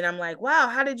 And I'm like, wow,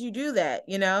 how did you do that?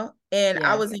 And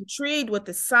I was intrigued with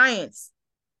the science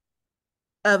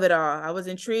of it all. I was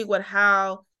intrigued with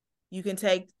how you can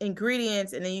take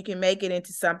ingredients and then you can make it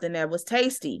into something that was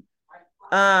tasty.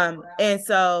 And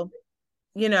so,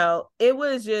 it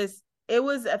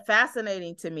was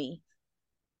fascinating to me.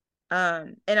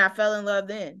 And I fell in love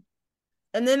then.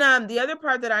 And then the other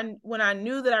part that when I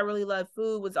knew that I really loved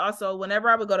food was also whenever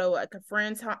I would go to like a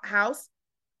friend's house,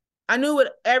 I knew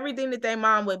what everything that their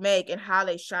mom would make and how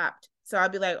they shopped. So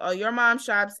I'd be like, oh, your mom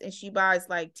shops and she buys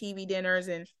like TV dinners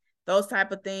and those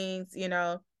type of things.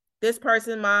 This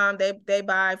person, mom, they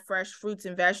buy fresh fruits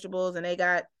and vegetables and they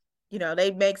got,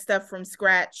 they make stuff from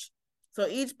scratch. So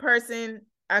each person,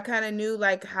 I kind of knew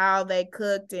like how they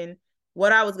cooked and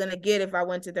what I was going to get if I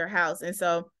went to their house. And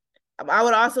so I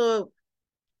would also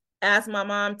ask my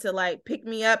mom to like pick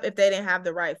me up if they didn't have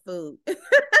the right food.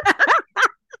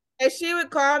 And she would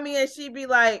call me and she'd be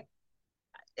like,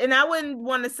 and I wouldn't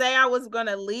want to say I was going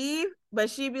to leave, but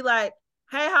she'd be like,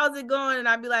 hey, how's it going? And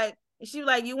I'd be like, she'd be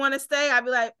like, you want to stay? I'd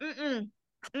be like,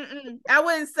 I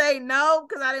wouldn't say no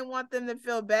because I didn't want them to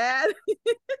feel bad.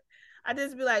 I'd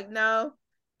just be like, no.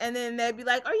 And then they'd be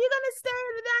like, are you going to stay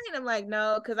today? And I'm like,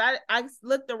 no, because I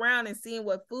looked around and seeing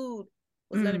what food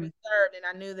was going to be served. And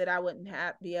I knew that I wouldn't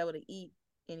be able to eat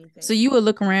anything. So you would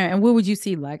look around and what would you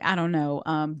see? Like, I don't know,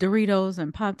 Doritos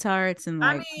and Pop-Tarts and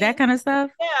like that kind of stuff?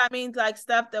 Yeah, I mean like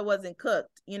stuff that wasn't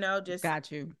cooked, just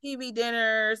got you. TV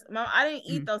dinners. I didn't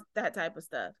eat that type of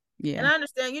stuff. Yeah. And I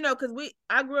understand, because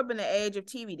I grew up in the age of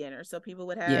TV dinners. So people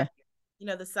would have,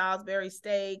 the Salisbury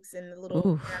steaks and the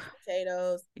little mashed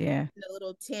potatoes. Yeah. And the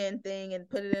little tin thing and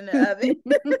put it in the oven.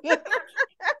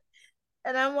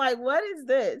 And I'm like, what is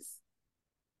this?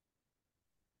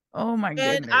 Oh my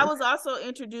goodness. And I was also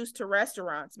introduced to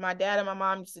restaurants. My dad and my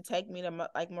mom used to take me to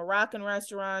like Moroccan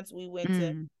restaurants. We went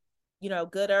to,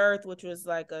 Good Earth, which was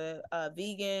like a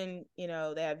vegan,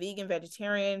 they have vegan,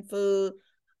 vegetarian food.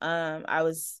 I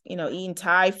was, eating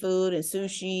Thai food and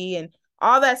sushi and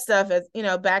all that stuff as,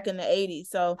 back in the 80s.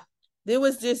 So it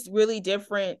was just really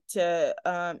different to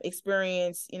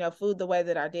experience, food the way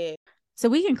that I did. So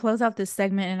we can close out this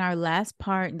segment in our last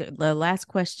part, the last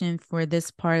question for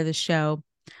this part of the show.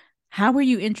 How were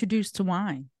you introduced to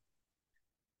wine?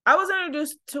 I was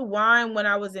introduced to wine when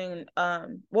I was in,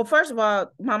 well, first of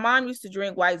all, my mom used to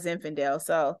drink White Zinfandel.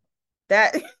 So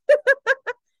that,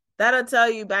 that'll tell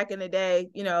you back in the day,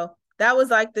 that was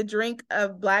like the drink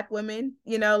of Black women,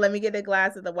 let me get a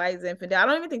glass of the White Zinfandel. I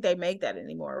don't even think they make that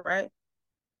anymore, right?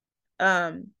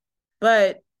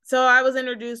 But so I was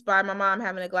introduced by my mom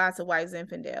having a glass of White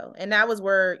Zinfandel. And that was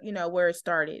where, where it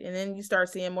started. And then you start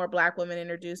seeing more Black women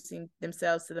introducing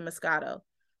themselves to the Moscato.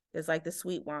 It's like the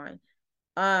sweet wine.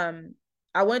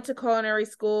 I went to culinary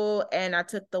school and I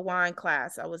took the wine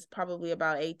class. I was probably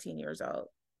about 18 years old.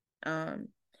 So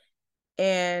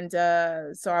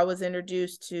I was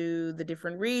introduced to the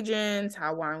different regions,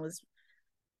 how wine was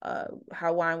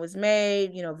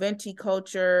made,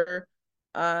 viticulture,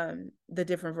 the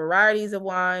different varieties of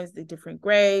wines, the different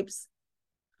grapes.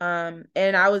 And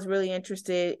I was really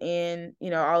interested in,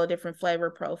 all the different flavor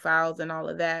profiles and all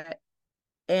of that.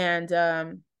 And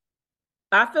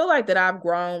I feel like that I've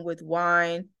grown with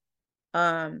wine,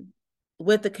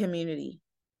 with the community.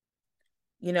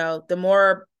 The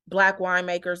more Black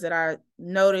winemakers that I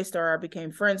noticed or I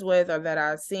became friends with or that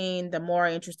I've seen, the more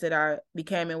interested I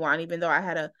became in wine, even though I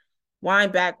had a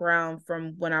wine background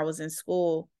from when I was in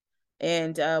school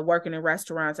and working in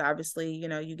restaurants. Obviously,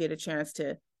 you get a chance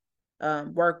to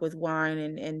work with wine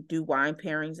and do wine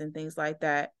pairings and things like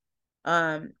that.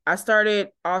 I started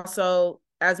also,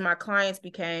 as my clients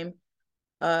became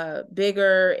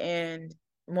bigger and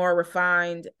more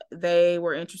refined, they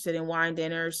were interested in wine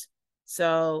dinners.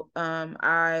 So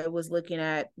I was looking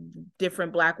at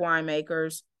different Black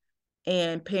winemakers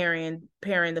and pairing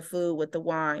the food with the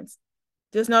wines.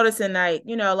 Just noticing like,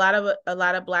 a lot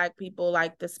of Black people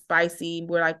like the spicy,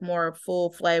 we're like more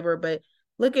full flavor, but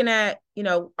looking at,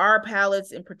 our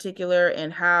palates in particular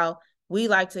and how we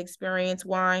like to experience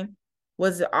wine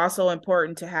was also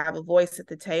important to have a voice at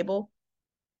the table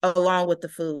along with the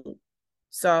food.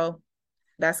 So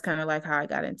that's kind of like how I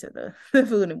got into the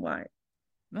food and wine.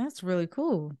 That's really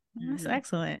cool. That's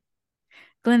excellent.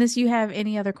 Glynis, you have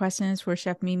any other questions for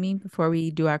Chef Mimi before we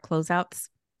do our closeouts?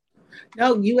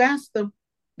 No, you asked them.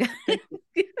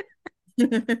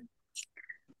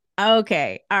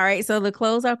 Okay. All right. So the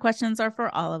closeout questions are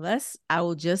for all of us. I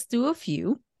will just do a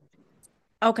few.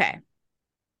 Okay.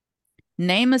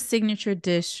 Name a signature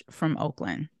dish from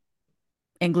Oakland.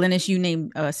 And Glennis, you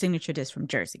name a signature dish from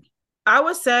Jersey. I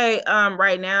would say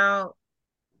right now,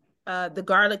 the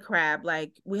garlic crab.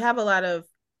 Like we have a lot of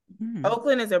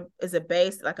Oakland is a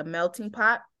base, like a melting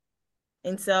pot.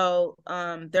 And so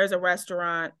there's a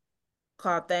restaurant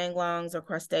called Thang Longs or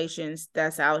Crustaceans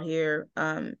that's out here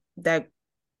that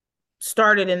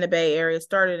started in the Bay Area,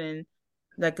 started in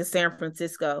like a San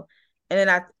Francisco. And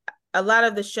then a lot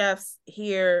of the chefs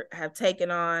here have taken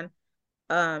on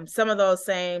some of those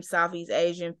same Southeast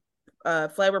Asian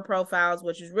flavor profiles,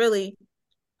 which is really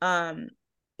um,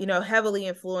 heavily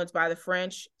influenced by the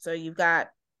French. So you've got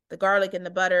the garlic and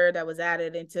the butter that was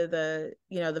added into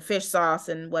the fish sauce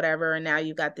and whatever. And now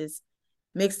you've got this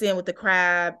mixed in with the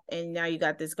crab, and now you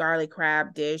got this garlic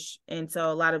crab dish. And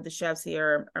so a lot of the chefs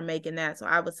here are making that. So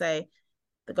I would say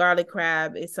the garlic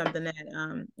crab is something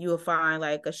that you will find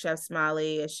like a Chef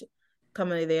Smiley,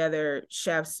 coming to the other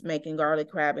chefs making garlic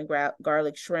crab and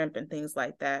garlic shrimp and things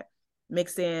like that,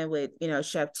 mixed in with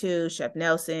Chef Two, Chef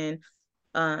Nelson,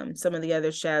 some of the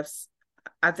other chefs.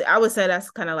 I would say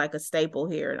that's kind of like a staple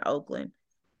here in Oakland.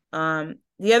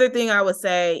 The other thing I would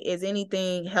say is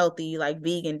anything healthy, like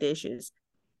vegan dishes.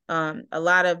 A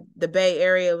lot of the Bay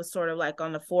Area was sort of like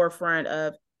on the forefront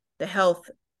of the health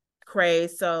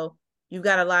craze. So you've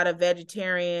got a lot of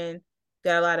vegetarian,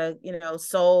 got a lot of,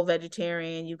 soul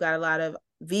vegetarian, you've got a lot of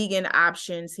vegan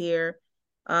options here.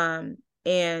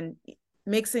 And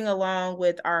mixing along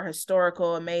with our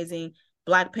historical, amazing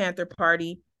Black Panther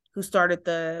Party, who started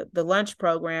the lunch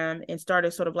program and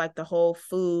started sort of like the whole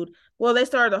food. Well, they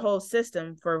started the whole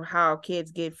system for how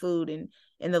kids get food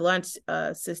in the lunch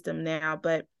system now.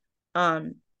 But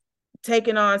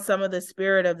taking on some of the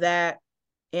spirit of that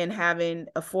and having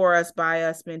a for us by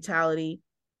us mentality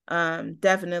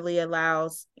definitely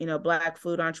allows Black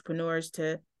food entrepreneurs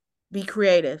to be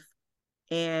creative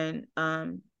and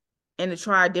to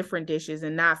try different dishes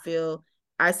and not feel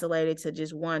isolated to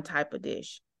just one type of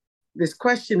dish. This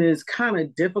question is kind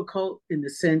of difficult in the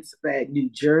sense that New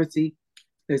Jersey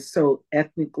is so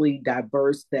ethnically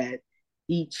diverse that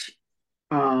each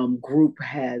group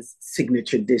has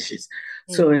signature dishes.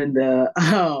 Mm-hmm. So in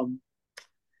the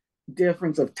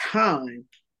difference of time,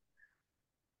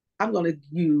 I've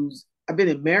been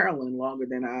in Maryland longer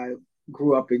than I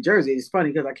grew up in Jersey. It's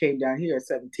funny because I came down here at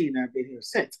 17 and I've been here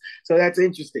since. So that's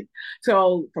interesting.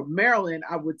 So from Maryland,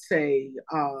 I would say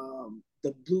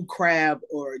the blue crab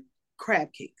or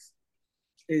crab cakes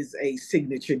is a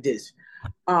signature dish.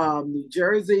 New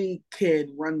Jersey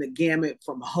can run the gamut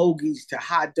from hoagies to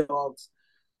hot dogs,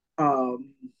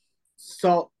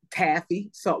 saltwater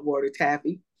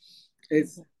taffy.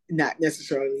 It's not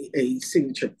necessarily a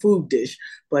signature food dish,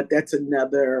 but that's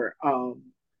another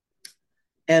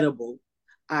edible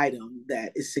item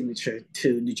that is signature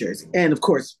to New Jersey. And of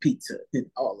course, pizza and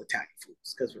all Italian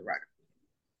foods, because we're right.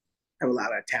 Have a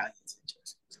lot of Italians in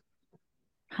Jersey.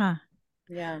 Huh.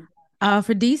 Yeah.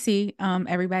 For DC,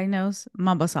 everybody knows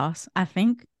mambo sauce. I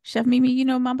think Chef Mimi, you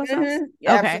know mambo sauce?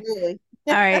 Yeah, okay. Absolutely.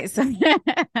 All right. So,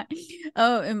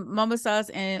 and mambo sauce,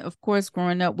 and of course,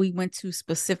 growing up, we went to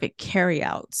specific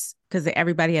carryouts because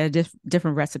everybody had a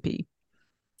different recipe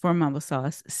for mambo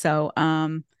sauce. So,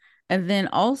 and then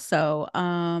also,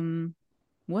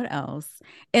 what else?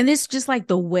 And it's just like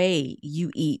the way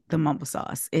you eat the mambo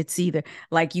sauce. It's either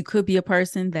like you could be a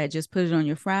person that just put it on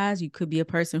your fries. You could be a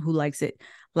person who likes it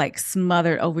like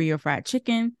smothered over your fried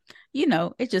chicken.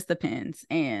 It just depends.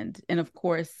 And of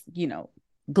course,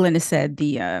 Glennis said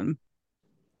the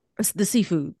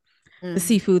seafood, the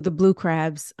seafood, the blue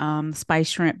crabs, spice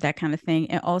shrimp, that kind of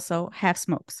thing, and also half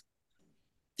smokes.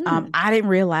 I didn't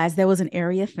realize there was an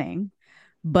area thing,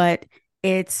 but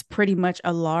it's pretty much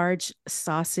a large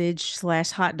sausage /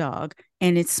 hot dog,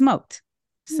 and it's smoked,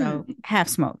 so half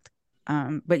smoked.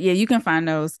 But yeah, you can find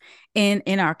those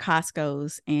in our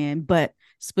Costco's, but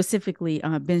specifically,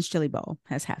 Ben's Chili Bowl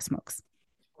has half smokes.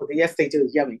 Well, yes, they do.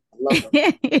 Yummy. I love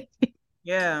them.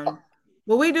 Yeah.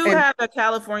 Well, we do have a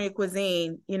California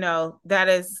cuisine, that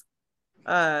is,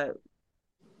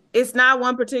 it's not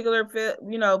one particular,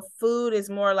 food is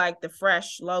more like the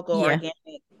fresh, local, organic,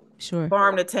 sure,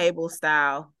 farm to table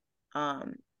style,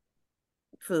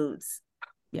 foods.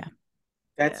 Yeah.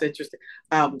 That's interesting.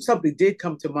 Something did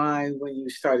come to mind when you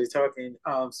started talking,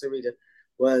 Sarita,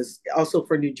 was also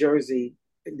for New Jersey.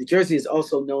 New Jersey is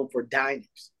also known for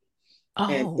diners. Oh.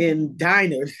 And in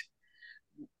diners,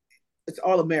 it's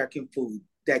all American food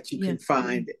that you can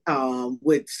find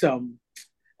with some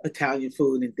Italian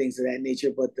food and things of that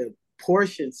nature, but the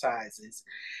portion sizes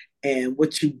And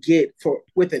what you get for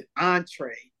with an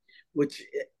entree, which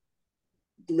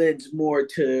lends more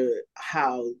to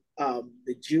how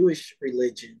the Jewish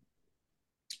religion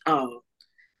um,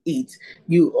 eats,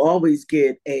 you always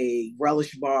get a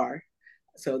relish bar.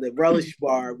 So the relish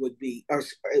bar would be, or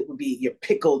it would be your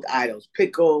pickled items,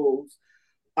 pickles,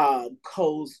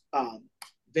 coles,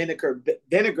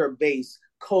 vinegar based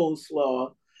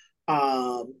coleslaw,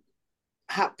 um,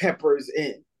 hot peppers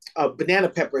and banana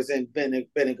peppers and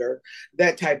vinegar,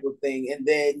 that type of thing. And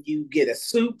then you get a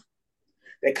soup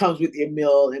that comes with your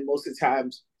meal. And most of the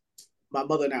times, my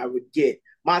mother and I would get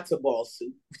matzo ball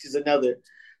soup, which is another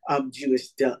Jewish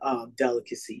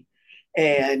delicacy.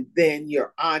 And then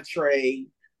your entree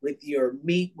with your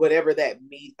meat, whatever that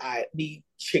meat,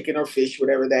 chicken or fish,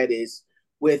 whatever that is,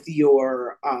 with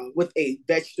your with a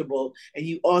vegetable, and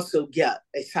you also get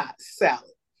a salad.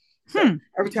 So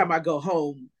every time I go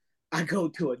home, I go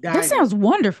to a diner. That sounds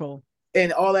wonderful.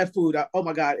 And all that food, oh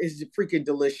my God, is freaking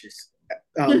delicious.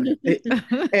 And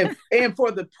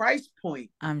for the price point,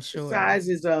 I'm sure, the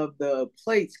sizes of the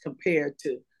plates compared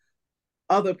to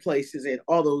other places and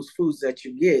all those foods that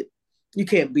you get, you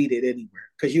can't beat it anywhere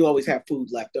because you always have food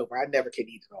left over. I never can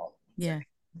eat it all. Yeah.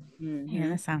 Yeah,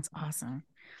 that sounds awesome.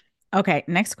 Okay,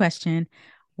 next question.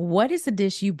 What is a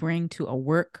dish you bring to a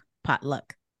work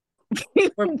potluck?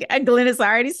 Glennis, I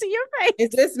already see your face. Is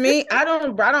this me? I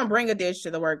don't bring a dish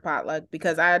to the work potluck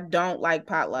because I don't like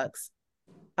potlucks.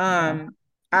 I'm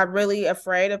really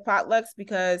afraid of potlucks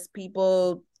because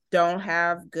people don't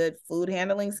have good food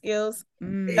handling skills.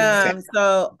 Exactly.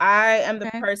 So I am the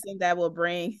person that will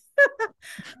bring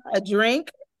a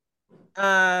drink.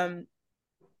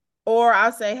 Or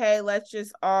I'll say, hey, let's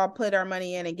just all put our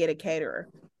money in and get a caterer.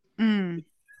 Oh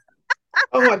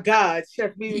my God,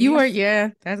 Chef Mimi,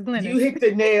 that's Glennis. You hit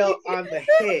the nail on the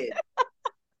head.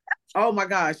 Oh my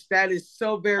gosh, that is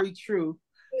so very true.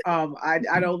 I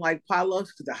don't like potlucks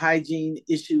because the hygiene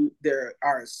issue. There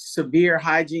are severe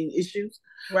hygiene issues.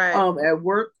 Right. At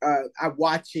work, I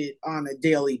watch it on a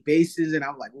daily basis, and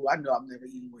I'm like, well, I know I'm never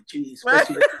eating what you eat,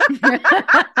 especially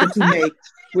what you make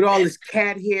with all this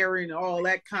cat hair and all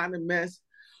that kind of mess.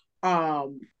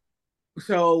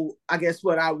 So I guess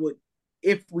what I would,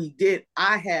 if we did,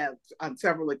 I have on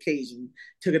several occasions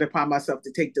took it upon myself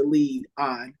to take the lead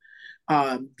on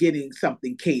getting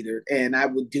something catered, and I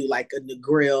would do like a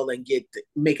grill and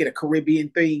make it a Caribbean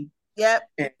theme. Yep.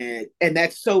 And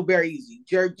that's so very easy.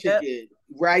 Jerk chicken,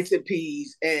 rice and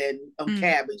peas, and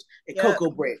cabbage and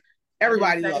cocoa bread.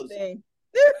 Everybody loves it.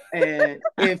 And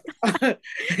if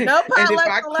no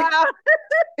potluck allowed.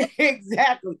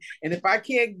 Exactly. And if I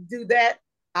can't do that,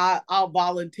 I'll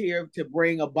volunteer to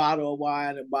bring a bottle of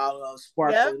wine, a bottle of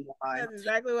sparkling wine. That's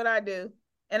exactly what I do.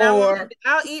 And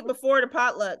I'll eat before the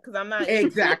potluck because I'm not eating.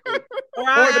 Exactly. or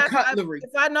the cutlery.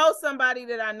 If I know somebody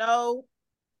that I know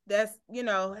that's,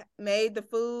 made the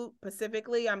food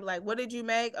specifically, I'm like, what did you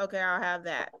make? Okay, I'll have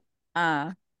that.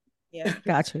 Yeah.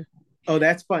 Gotcha. Oh,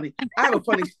 that's funny. I have a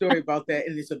funny story about that,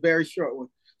 and it's a very short one.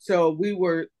 So we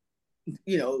were,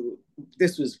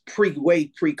 this was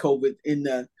way pre-COVID in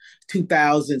the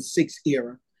 2006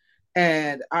 era.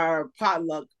 And our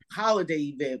potluck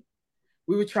holiday event,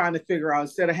 we were trying to figure out,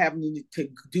 instead of having to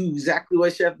do exactly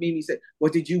what Chef Mimi said,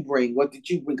 what did you bring? What did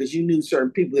you bring? Because you knew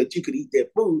certain people that you could eat their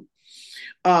food.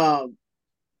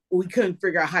 We couldn't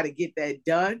figure out how to get that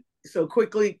done so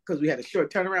quickly because we had a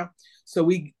short turnaround. So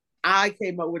I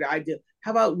came up with the idea,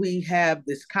 how about we have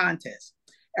this contest?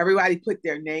 Everybody put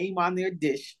their name on their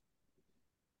dish.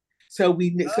 So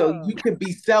you could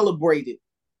be celebrated.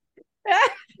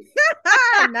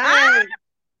 Nice.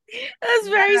 That's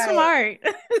very smart.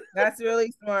 That's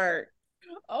really smart.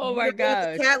 Oh my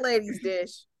gosh. Cat lady's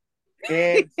dish.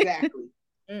 Exactly.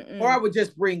 Or I would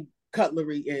just bring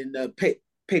cutlery and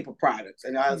paper products,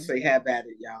 and I'll say, have at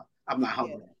it, y'all. I'm not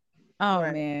hungry. Oh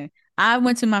man. I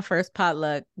went to my first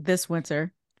potluck this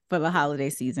winter for the holiday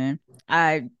season.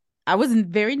 I wasn't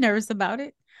very nervous about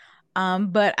it.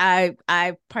 But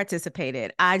I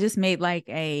participated. I just made like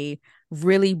a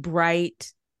really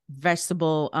bright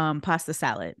vegetable pasta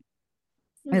salad.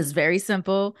 It was very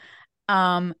simple.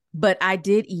 But I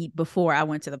did eat before I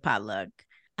went to the potluck.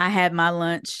 I had my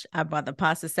lunch, I bought the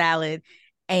pasta salad,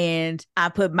 and I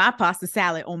put my pasta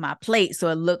salad on my plate so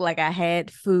it looked like I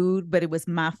had food, but it was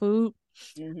my food.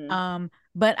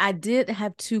 But I did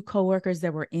have 2 coworkers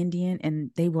that were Indian,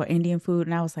 and they were Indian food,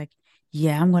 and I was like,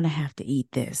 yeah, I'm going to have to eat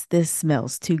this. This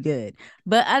smells too good.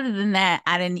 But other than that,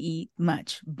 I didn't eat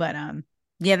much. But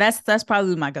yeah, that's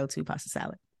probably my go-to pasta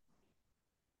salad.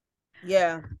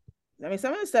 Yeah. I mean,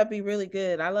 some of the stuff be really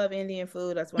good. I love Indian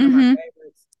food. That's one of my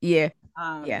favorites. Yeah.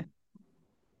 Yeah.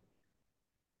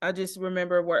 I just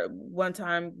remember where one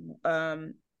time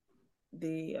the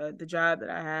job that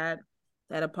I had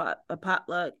a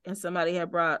potluck, and somebody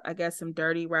had brought, I guess, some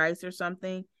dirty rice or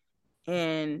something,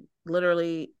 and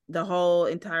literally the whole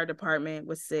entire department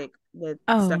was sick with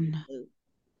Oh, stomach no. flu.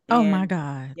 Oh my And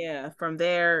God. yeah, from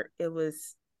there it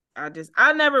was, I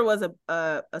never was a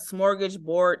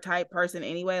smorgasbord type person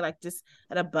anyway, like just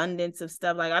an abundance of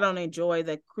stuff. Like I don't enjoy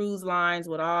the cruise lines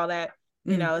with all that,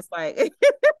 it's like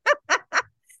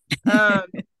um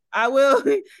I will,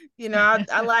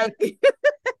 I like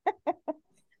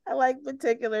I like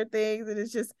particular things, and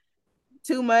it's just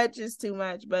too much is too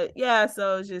much. But yeah,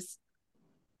 so it's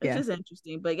Yeah. just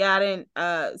interesting. But yeah, I didn't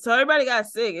so everybody got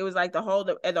sick. It was like the whole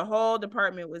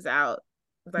department was out.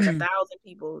 It was like 1,000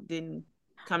 people didn't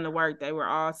come to work. They were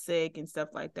all sick and stuff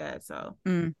like that. So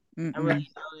I really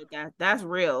know that's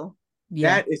real.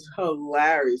 Yeah. That is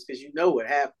hilarious because you know what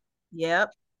happened.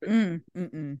 Yep. And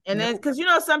then because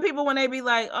some people, when they be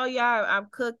like, oh yeah,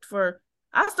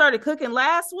 I started cooking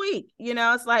last week,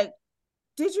 it's like,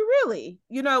 did you really?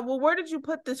 Well, where did you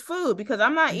put this food? Because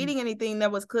I'm not eating anything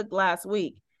that was cooked last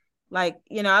week. Like,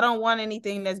 I don't want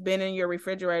anything that's been in your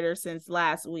refrigerator since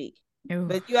last week. Ooh.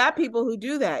 But you have people who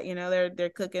do that, they're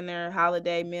cooking their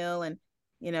holiday meal, and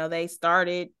they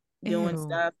started doing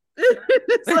stuff.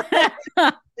 Like,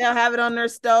 they'll have it on their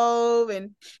stove,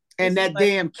 and that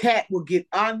damn cat will get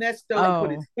on that stove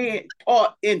and put his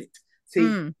paw in it.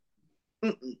 See,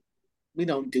 we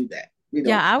don't do that.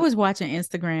 Yeah, I was watching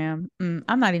Instagram.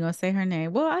 I'm not even gonna say her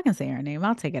name. Well, I can say her name.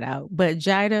 I'll take it out. But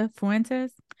Jada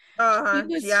Fuentes. She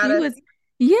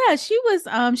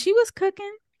was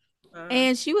cooking,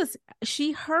 and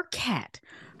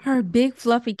her big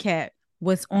fluffy cat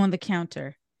was on the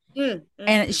counter,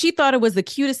 and she thought it was the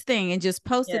cutest thing and just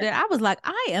posted it. I was like,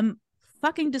 I am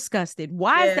fucking disgusted.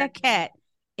 Why is that cat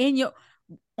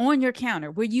on your counter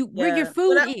where your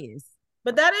food is?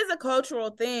 But that is a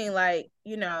cultural thing. Like,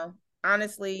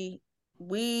 honestly,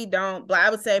 I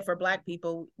would say for Black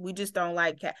people, we just don't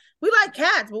like cats. We like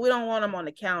cats, but we don't want them on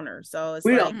the counter. So it's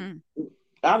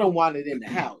I don't want it in the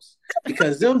house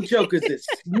because them jokers is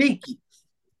sneaky.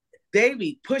 They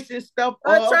be pushing stuff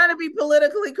off. Trying to be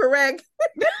politically correct.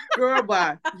 Girl,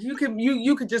 bye. You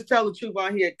can just tell the truth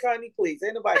on here. Connie, please.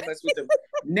 Ain't nobody mess with them.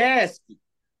 Nasty.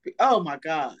 Oh my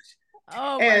gosh.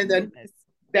 Oh my goodness.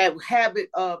 That habit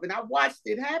of, and I watched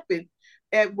it happen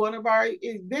at one of our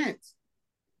events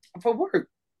for work.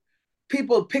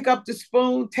 People pick up the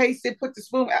spoon, taste it, put the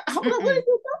spoon. Hold on, what are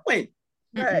you doing?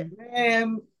 Right,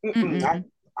 man.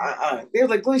 They're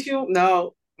like, Glitch,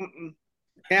 no.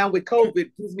 Now with COVID,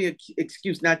 it gives me an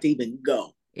excuse not to even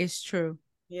go. It's true.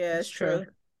 Yeah, it's true.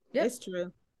 Yep. It's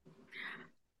true.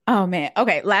 Oh man.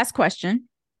 Okay, last question.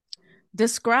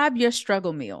 Describe your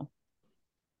struggle meal.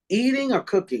 Eating or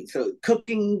cooking? So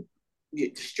cooking,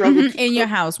 struggle in your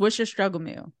house. What's your struggle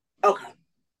meal? Okay.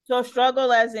 So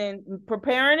struggle as in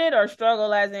preparing it, or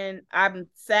struggle as in I'm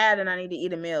sad and I need to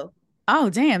eat a meal? Oh,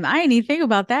 damn. I didn't even think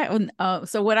about that.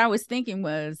 So what I was thinking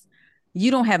was,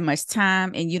 you don't have much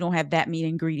time and you don't have that many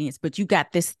ingredients, but you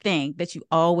got this thing that you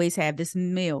always have, this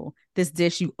meal, this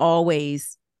dish you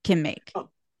always can make. Oh,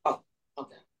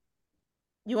 okay.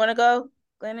 You want to go,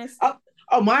 Glennis?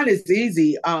 Mine is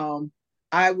easy.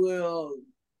 I will,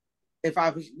 if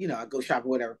I was, I go shopping,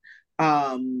 whatever.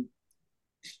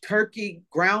 Turkey,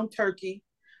 ground turkey.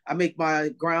 I make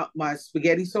my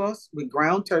spaghetti sauce with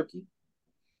ground turkey.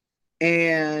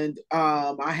 And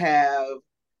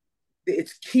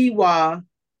it's quinoa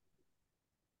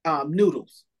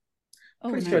noodles.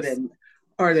 Pretty sure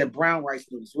they're brown rice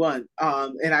noodles.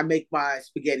 And I make my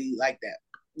spaghetti like that.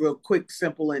 Real quick,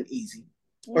 simple, and easy.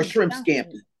 Or shrimp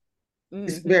scampi.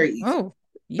 It's very easy. Oh,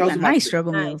 you got nice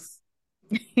struggle meals.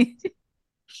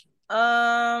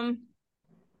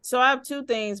 So I have two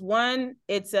things. One,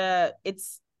 I'll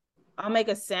make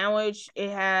a sandwich. It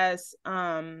has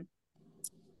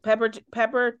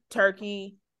pepper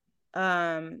turkey,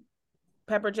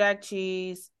 pepper jack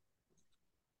cheese,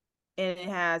 and it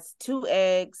has 2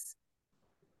 eggs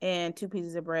and 2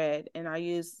 pieces of bread, and I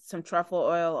use some truffle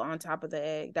oil on top of the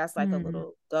egg. That's like a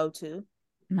little go-to.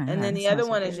 And then the other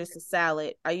one is just a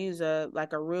salad. I use a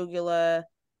arugula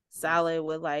salad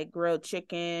with like grilled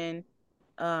chicken,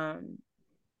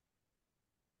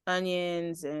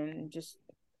 onions, and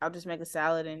I'll just make a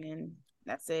salad, and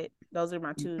that's it. Those are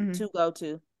my two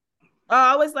go-to. Oh,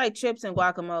 I always like chips and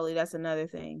guacamole. That's another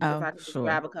thing. If I could just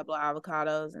grab a couple of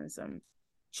avocados and some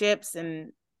chips,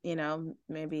 and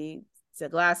maybe it's a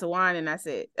glass of wine, and that's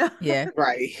it. Yeah.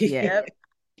 Right. Yeah.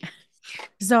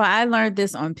 So I learned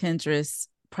this on Pinterest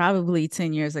probably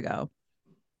 10 years ago.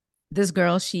 this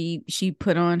girl, she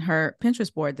put on her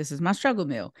Pinterest board, this is my struggle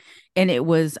meal. And it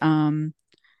was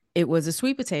a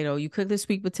sweet potato. You cook the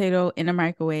sweet potato in a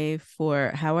microwave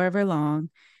for however long.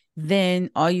 Then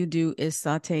all you do is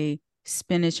saute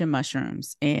spinach and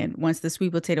mushrooms. And once the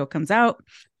sweet potato comes out,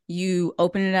 you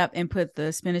open it up and put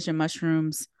the spinach and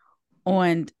mushrooms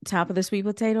on top of the sweet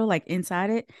potato, like inside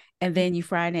it. And then you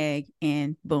fry an egg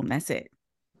and boom, that's it.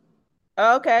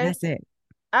 Okay. That's it.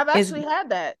 I've actually had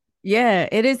that. Yeah,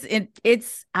 it is.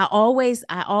 It's I always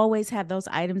have those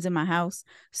items in my house.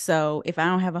 So if I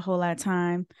don't have a whole lot of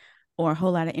time or a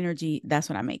whole lot of energy, that's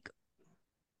what I make.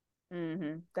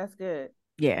 That's good.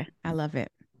 Yeah, I love it.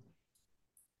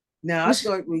 Now, I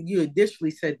thought when you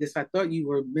initially said this, I thought you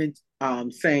were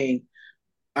saying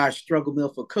our struggle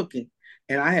meal for cooking,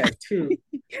 and I have two.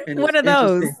 And what are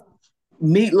those?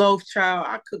 Meatloaf,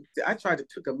 child. I tried to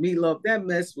cook a meatloaf. That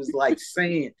mess was like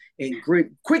sand and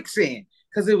quicksand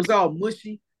because it was all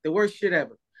mushy. The worst shit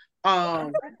ever.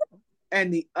 And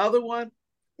the other one,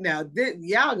 now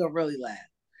y'all gonna really laugh.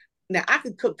 Now I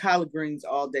could cook collard greens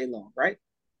all day long, right?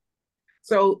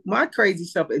 So my crazy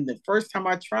stuff. And the first time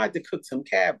I tried to cook some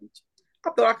cabbage,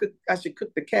 I thought I should cook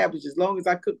the cabbage as long as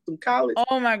I cooked some collards.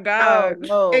 Oh my God!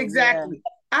 Exactly.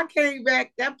 Yeah. I came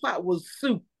back. That pot was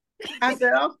soup. I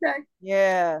said, okay.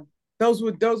 Yeah. Those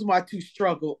were my two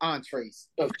struggle entrees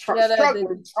of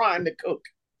struggling trying to cook.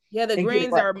 Yeah, the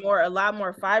greens are a lot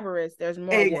more fibrous. There's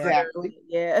more exactly.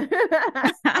 Water. Yeah.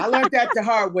 I learned that the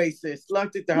hard way, sis.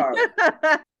 Learned it the hard way.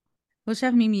 Well,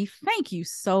 Chef Mimi, thank you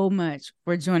so much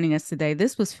for joining us today.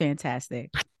 This was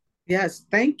fantastic. Yes,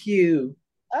 thank you.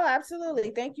 Oh, absolutely.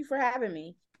 Thank you for having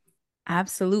me.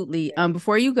 Absolutely.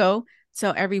 Before you go,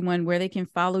 tell everyone where they can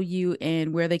follow you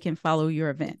and where they can follow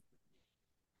your event.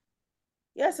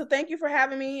 Yeah, so thank you for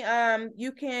having me.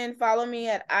 You can follow me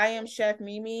at I Am Chef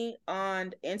Mimi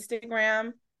on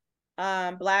Instagram,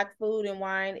 Black Food and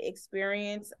Wine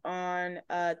Experience on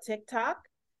TikTok,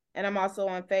 and I'm also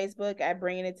on Facebook at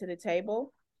Bringing It to the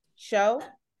Table show.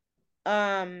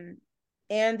 And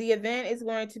the event is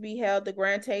going to be held, the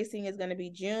grand tasting is going to be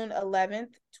June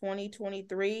 11th,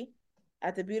 2023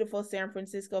 at the beautiful San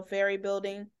Francisco Ferry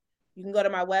Building. You can go to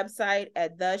my website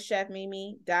at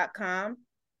thechefmimi.com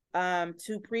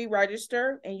to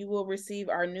pre-register, and you will receive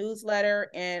our newsletter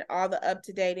and all the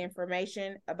up-to-date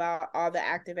information about all the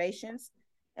activations.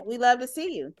 And we love to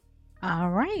see you. All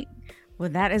right. Well,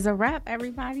 that is a wrap,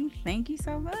 everybody. Thank you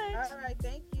so much. All right.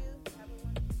 Thank you.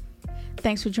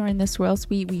 Thanks for joining the Swirl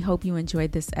Suite. We hope you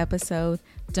enjoyed this episode.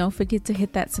 Don't forget to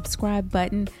hit that subscribe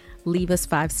button, leave us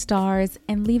 5 stars,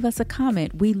 and leave us a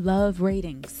comment. We love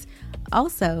ratings.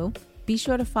 Also, be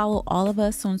sure to follow all of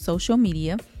us on social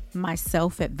media.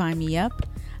 Myself at Vine Me Up,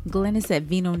 Glennis at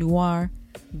Vino Noir,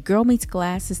 Girl Meets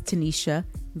Glass is Tanisha,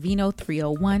 Vino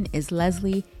 301 is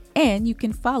Leslie, and you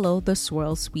can follow the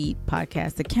Swirl Suite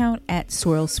podcast account at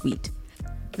Swirl Suite.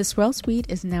 The Swirl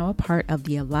Suite is now a part of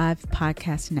the Alive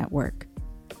Podcast Network.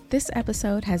 This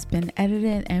episode has been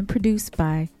edited and produced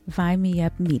by Vine Me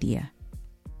Up Media.